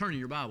want you to turn in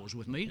your Bibles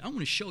with me. I want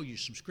to show you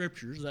some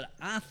scriptures that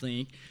I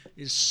think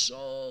is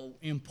so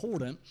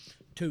important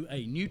to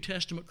a New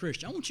Testament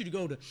Christian. I want you to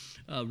go to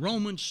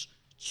Romans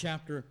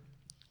chapter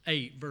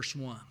 8, verse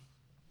 1.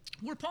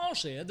 Where Paul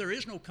said there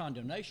is no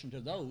condemnation to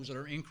those that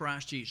are in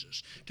Christ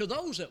Jesus, to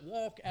those that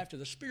walk after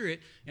the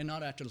Spirit and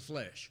not after the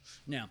flesh.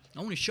 Now, I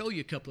want to show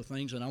you a couple of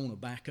things and I want to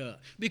back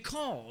up.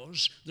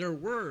 Because there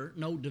were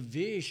no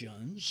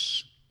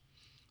divisions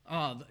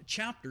of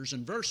chapters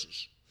and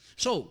verses.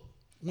 So,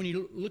 when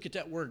you look at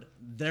that word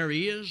there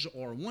is,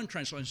 or one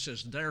translation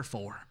says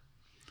therefore,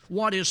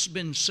 what has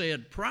been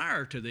said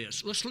prior to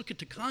this? Let's look at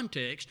the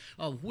context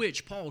of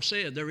which Paul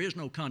said there is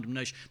no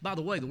condemnation. By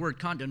the way, the word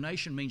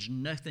condemnation means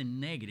nothing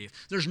negative.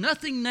 There's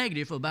nothing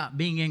negative about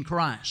being in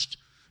Christ.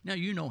 Now,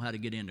 you know how to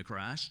get into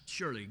Christ.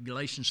 Surely,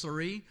 Galatians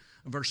 3,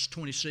 verse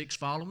 26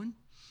 following.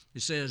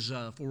 It says,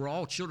 for we're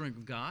all children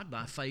of God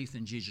by faith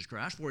in Jesus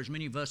Christ. For as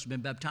many of us have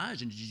been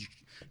baptized into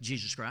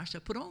Jesus Christ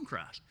have put on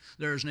Christ.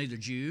 There is neither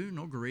Jew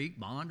nor Greek,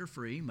 bond or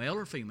free, male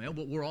or female,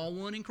 but we're all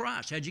one in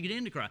Christ. How'd you get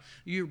into Christ?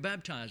 You're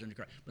baptized into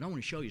Christ. But I want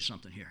to show you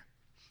something here.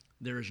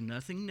 There is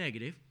nothing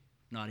negative,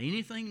 not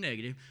anything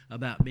negative,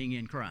 about being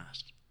in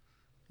Christ.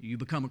 You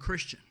become a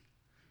Christian.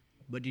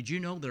 But did you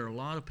know there are a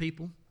lot of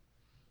people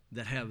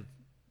that have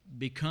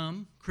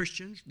become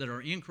Christians that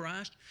are in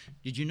Christ?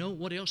 Did you know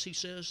what else he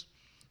says?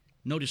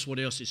 Notice what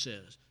else he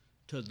says.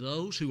 To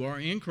those who are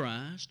in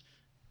Christ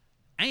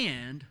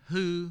and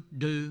who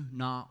do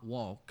not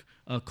walk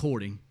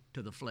according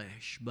to the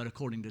flesh, but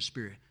according to the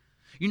Spirit.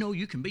 You know,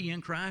 you can be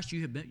in Christ,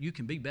 you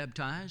can be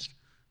baptized,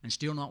 and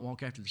still not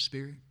walk after the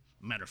Spirit.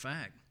 Matter of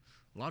fact,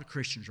 a lot of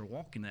Christians are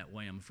walking that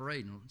way, I'm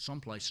afraid, in some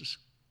places.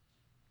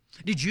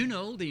 Did you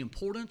know the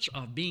importance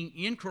of being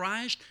in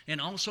Christ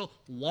and also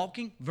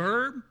walking,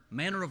 verb,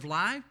 manner of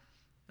life?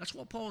 That's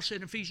what Paul said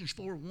in Ephesians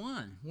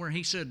 4:1, where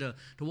he said to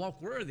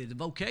walk worthy, the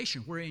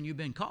vocation wherein you've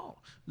been called.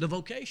 The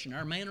vocation,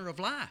 our manner of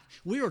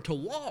life. We are to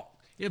walk,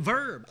 a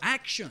verb,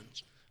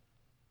 actions.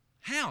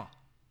 How?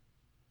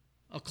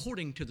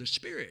 According to the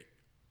Spirit,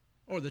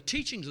 or the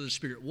teachings of the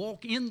Spirit.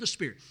 Walk in the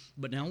Spirit.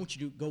 But now I want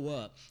you to go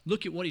up.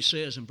 Look at what he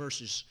says in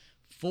verse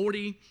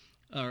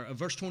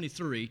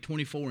 23,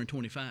 24, and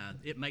 25.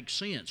 It makes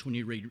sense when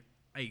you read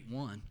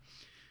 8:1.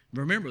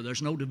 Remember,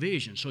 there's no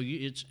division. So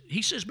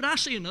he says, but I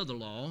see another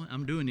law.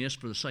 I'm doing this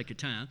for the sake of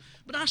time.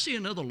 But I see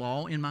another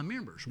law in my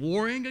members,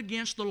 warring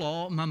against the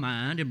law of my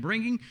mind and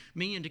bringing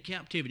me into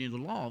captivity to the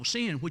law of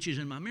sin, which is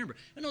in my member.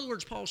 In other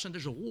words, Paul said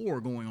there's a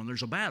war going on.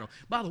 There's a battle.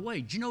 By the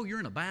way, do you know you're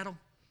in a battle?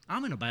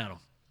 I'm in a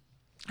battle.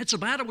 It's a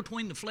battle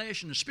between the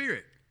flesh and the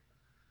Spirit.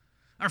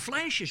 Our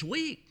flesh is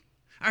weak.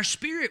 Our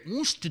spirit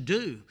wants to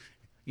do.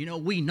 You know,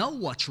 we know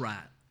what's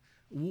right.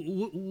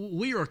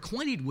 We are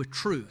acquainted with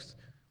truth.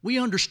 We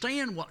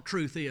understand what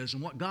truth is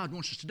and what God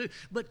wants us to do.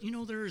 But, you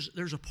know,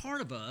 there's a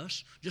part of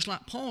us, just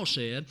like Paul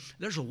said,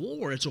 there's a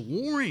war. It's a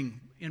warring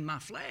in my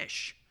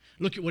flesh.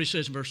 Look at what he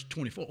says in verse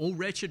 24. O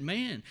wretched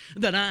man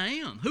that I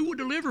am, who will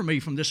deliver me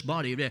from this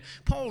body of death?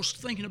 Paul's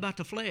thinking about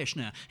the flesh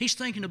now. He's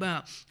thinking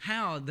about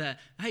how that,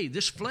 hey,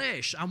 this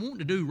flesh, I want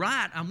to do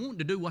right. I want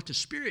to do what the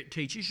Spirit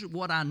teaches,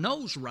 what I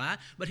know's right.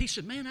 But he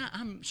said, man,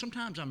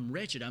 sometimes I'm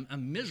wretched.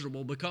 I'm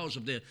miserable because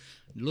of this.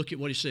 Look at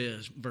what he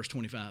says, verse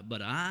 25.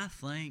 But I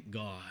thank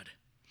God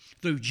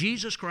through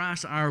Jesus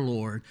Christ our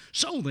Lord.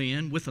 So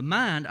then, with the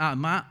mind, I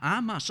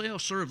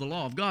myself serve the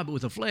law of God, but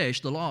with the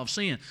flesh, the law of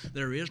sin.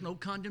 There is no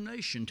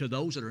condemnation to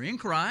those that are in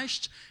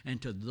Christ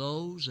and to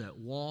those that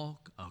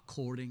walk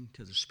according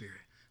to the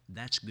Spirit.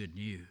 That's good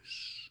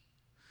news.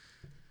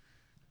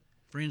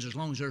 Friends, as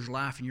long as there's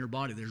life in your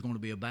body, there's going to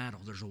be a battle.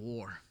 There's a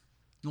war.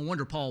 No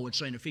wonder Paul would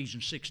say in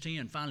Ephesians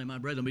 6:10, finally, my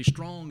brethren, be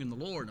strong in the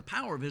Lord and the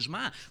power of his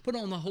might. Put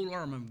on the whole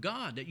armor of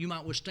God that you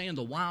might withstand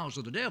the wiles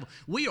of the devil.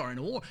 We are in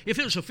a war. If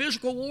it was a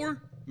physical war,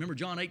 remember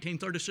John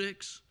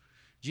 18:36?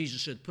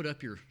 Jesus said, put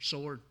up your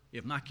sword.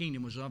 If my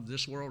kingdom was of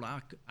this world,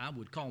 I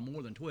would call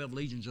more than 12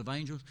 legions of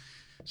angels.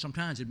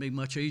 Sometimes it'd be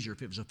much easier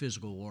if it was a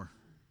physical war.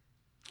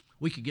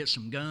 We could get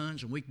some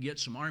guns and we could get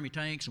some army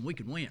tanks and we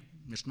could win.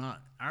 It's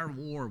not. Our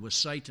war with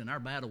Satan,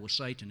 our battle with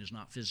Satan is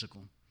not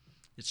physical.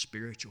 It's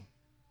spiritual.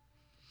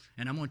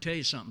 And I'm going to tell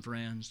you something,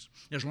 friends.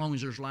 As long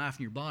as there's life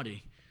in your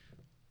body,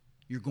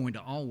 you're going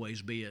to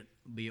always be at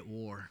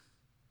war.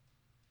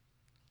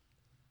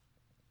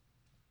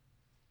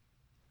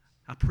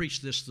 I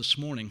preached this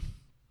morning.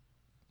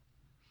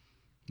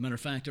 Matter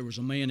of fact, there was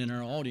a man in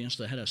our audience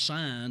that had a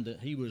sign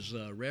that he was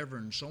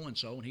Reverend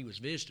so-and-so, and he was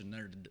visiting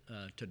there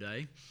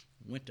today.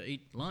 Went to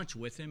eat lunch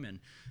with him, and,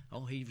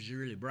 he was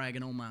really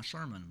bragging on my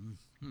sermon.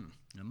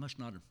 I must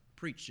not have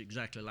preached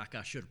exactly like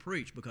I should have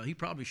preached, because he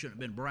probably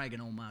shouldn't have been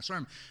bragging on my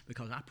sermon,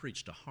 because I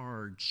preached a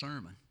hard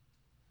sermon.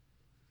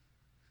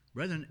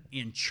 Brethren,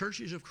 in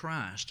churches of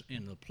Christ,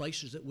 in the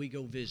places that we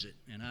go visit,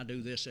 and I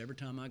do this every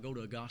time I go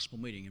to a gospel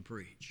meeting and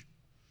preach,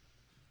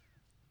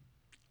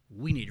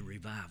 we need a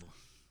revival.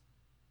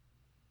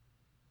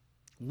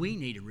 We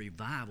need a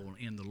revival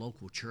in the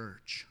local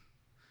church.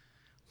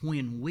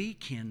 When we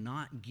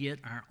cannot get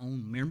our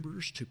own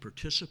members to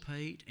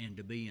participate and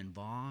to be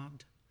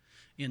involved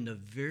in the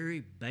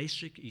very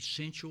basic,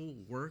 essential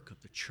work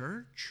of the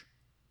church,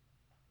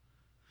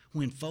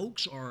 when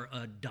folks are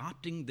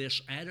adopting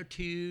this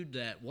attitude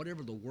that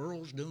whatever the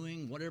world's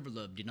doing, whatever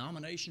the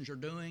denominations are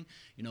doing,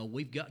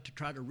 we've got to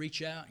try to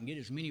reach out and get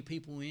as many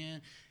people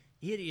in.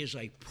 It is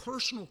a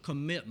personal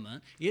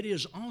commitment. It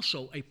is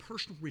also a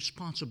personal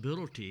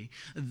responsibility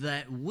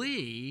that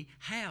we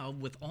have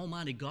with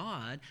Almighty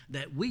God,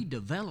 that we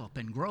develop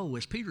and grow,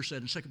 as Peter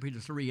said in 2 Peter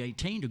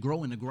 3:18, to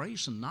grow in the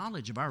grace and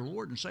knowledge of our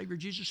Lord and Savior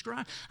Jesus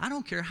Christ. I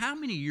don't care how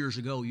many years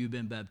ago you've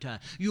been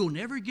baptized. You'll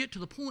never get to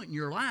the point in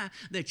your life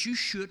that you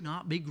should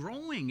not be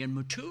growing and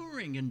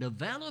maturing and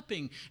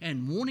developing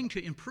and wanting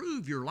to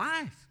improve your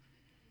life.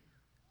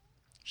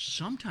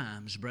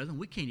 Sometimes, brethren,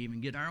 we can't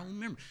even get our own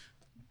members.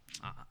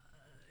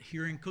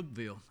 Here in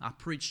Cookeville, I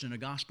preached in a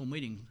gospel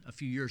meeting a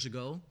few years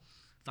ago,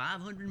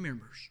 500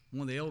 members.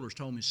 One of the elders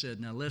told me, said,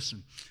 now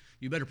listen,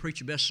 you better preach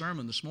your best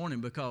sermon this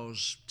morning,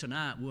 because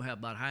tonight we'll have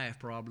about half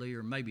probably,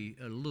 or maybe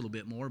a little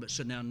bit more. But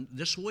said, now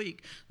this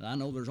week, I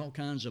know there's all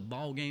kinds of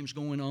ball games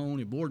going on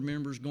and board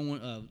members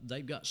going,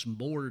 they've got some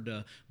board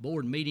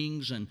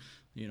meetings, and,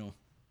 you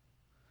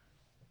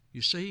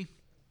see,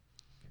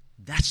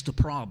 that's the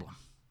problem.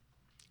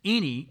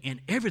 Any and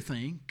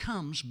everything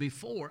comes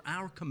before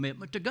our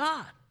commitment to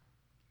God.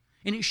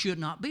 And it should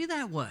not be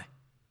that way.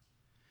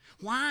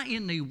 Why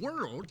in the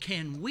world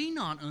can we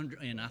not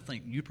and I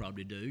think you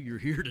probably do, you're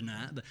here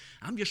tonight, but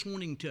I'm just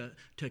wanting to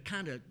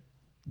kind of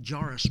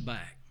jar us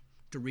back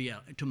to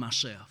reality, to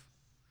myself.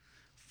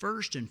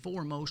 First and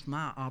foremost,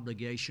 my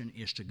obligation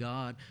is to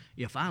God.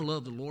 If I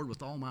love the Lord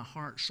with all my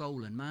heart,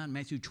 soul, and mind,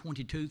 Matthew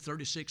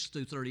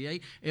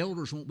 22:36-38,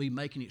 elders won't be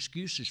making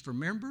excuses for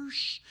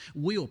members.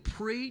 We'll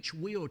preach,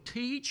 we'll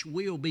teach,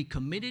 we'll be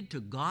committed to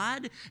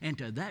God and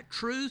to that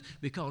truth,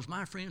 because,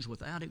 my friends,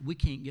 without it, we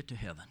can't get to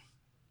heaven.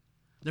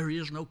 There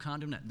is no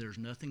condemnation. There's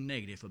nothing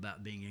negative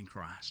about being in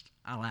Christ.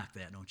 I like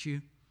that, don't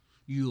you?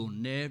 You'll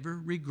never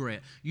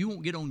regret. You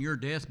won't get on your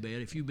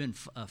deathbed if you've been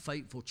a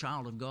faithful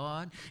child of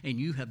God and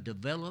you have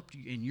developed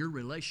in your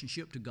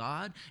relationship to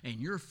God and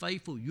you're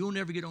faithful. You'll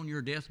never get on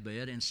your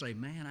deathbed and say,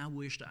 man, I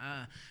wished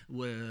I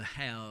would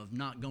have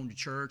not gone to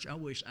church. I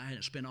wish I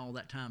hadn't spent all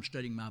that time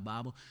studying my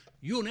Bible.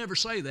 You'll never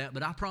say that,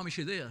 but I promise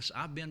you this.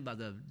 I've been by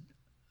the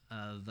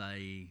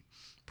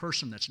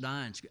person that's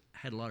dying,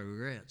 had a lot of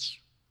regrets.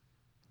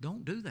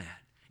 Don't do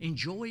that.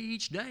 Enjoy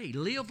each day.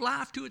 Live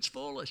life to its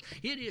fullest.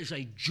 It is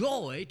a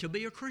joy to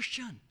be a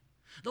Christian.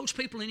 Those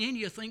people in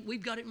India think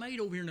we've got it made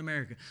over here in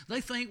America. They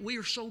think we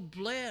are so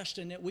blessed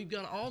and that we've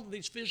got all of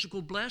these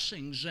physical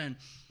blessings. And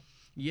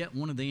yet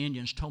one of the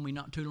Indians told me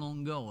not too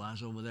long ago, I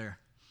was over there.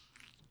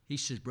 He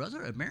says,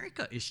 brother,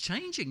 America is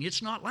changing.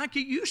 It's not like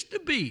it used to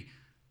be.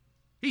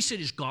 He said,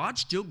 is God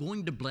still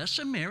going to bless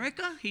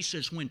America? He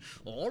says, when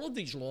all of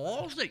these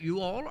laws that you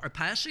all are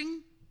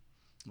passing,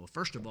 well,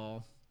 first of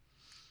all,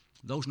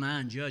 those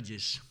 9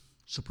 judges,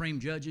 supreme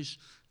judges,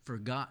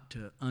 forgot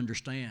to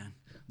understand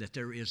that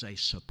there is a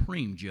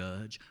supreme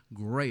judge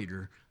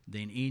greater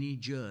than any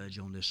judge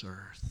on this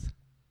earth.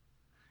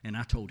 And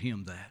I told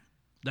him that.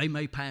 They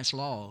may pass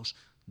laws,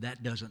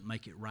 that doesn't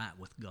make it right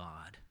with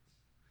God.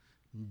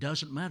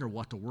 Doesn't matter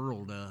what the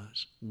world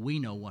does. We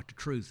know what the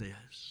truth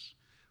is.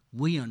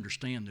 We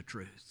understand the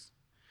truth.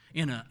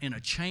 In a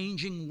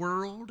changing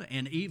world,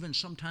 and even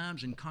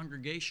sometimes in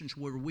congregations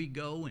where we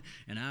go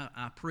and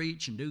I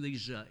preach and do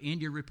these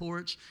India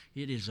reports,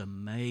 it is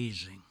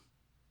amazing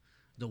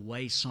the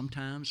way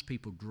sometimes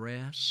people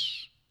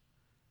dress,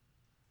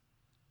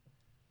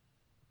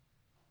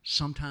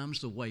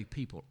 sometimes the way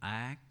people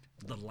act,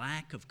 the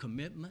lack of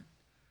commitment.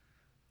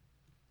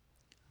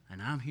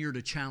 And I'm here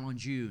to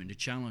challenge you and to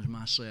challenge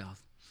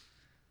myself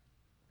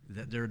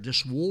that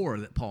this war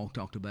that Paul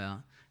talked about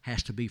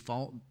has to be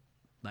fought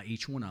by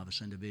each one of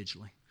us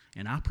individually.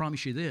 And I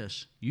promise you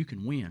this, you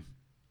can win.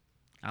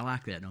 I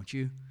like that, don't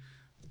you?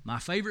 My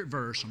favorite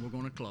verse, and we're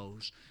going to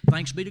close.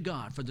 Thanks be to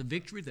God for the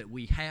victory that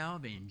we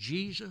have in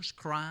Jesus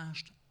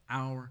Christ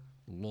our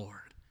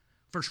Lord.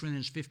 1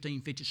 Corinthians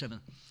 15:57.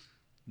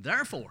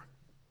 Therefore,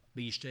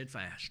 be ye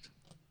steadfast,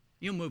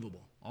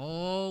 immovable,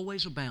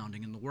 always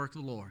abounding in the work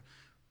of the Lord.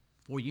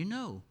 For you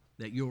know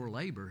that your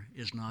labor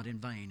is not in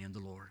vain in the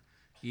Lord.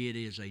 It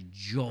is a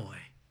joy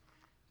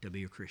to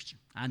be a Christian.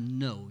 I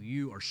know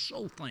you are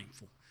so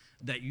thankful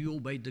that you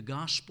obeyed the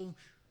gospel.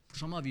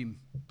 Some of you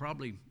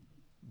probably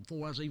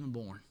before I was even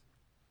born.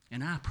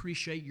 And I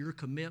appreciate your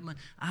commitment.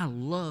 I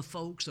love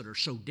folks that are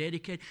so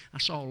dedicated. I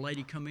saw a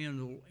lady come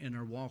in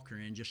her walker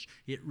and just,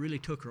 it really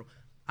took her.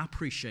 I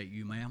appreciate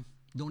you, ma'am.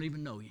 Don't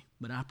even know you,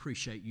 but I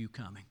appreciate you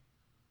coming.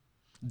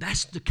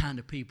 That's the kind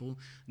of people,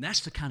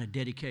 that's the kind of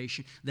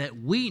dedication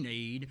that we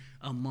need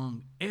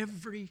among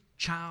every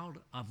child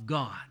of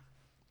God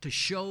to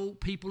show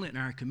people in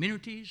our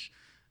communities,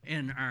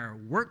 in our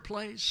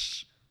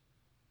workplace,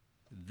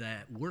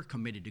 that we're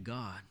committed to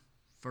God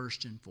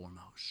first and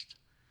foremost.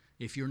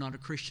 If you're not a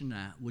Christian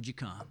now, would you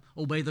come?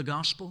 Obey the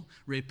gospel,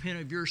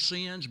 repent of your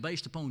sins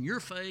based upon your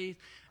faith,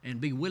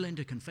 and be willing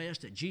to confess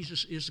that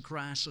Jesus is the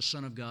Christ, the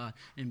Son of God,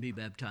 and be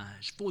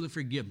baptized for the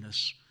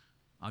forgiveness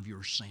of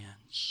your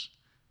sins.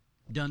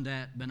 Done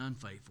that, been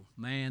unfaithful.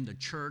 Man, the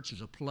church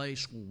is a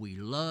place where we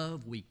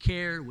love, we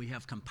care, we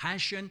have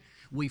compassion,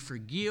 we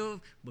forgive,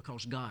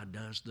 because God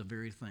does the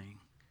very thing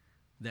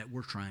that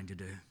we're trying to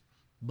do,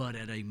 but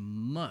at a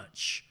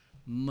much,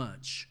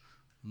 much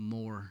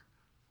more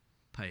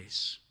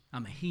pace. I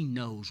mean, He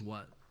knows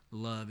what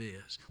love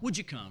is. Would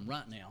you come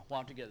right now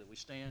while together we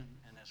stand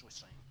and as we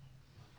sing?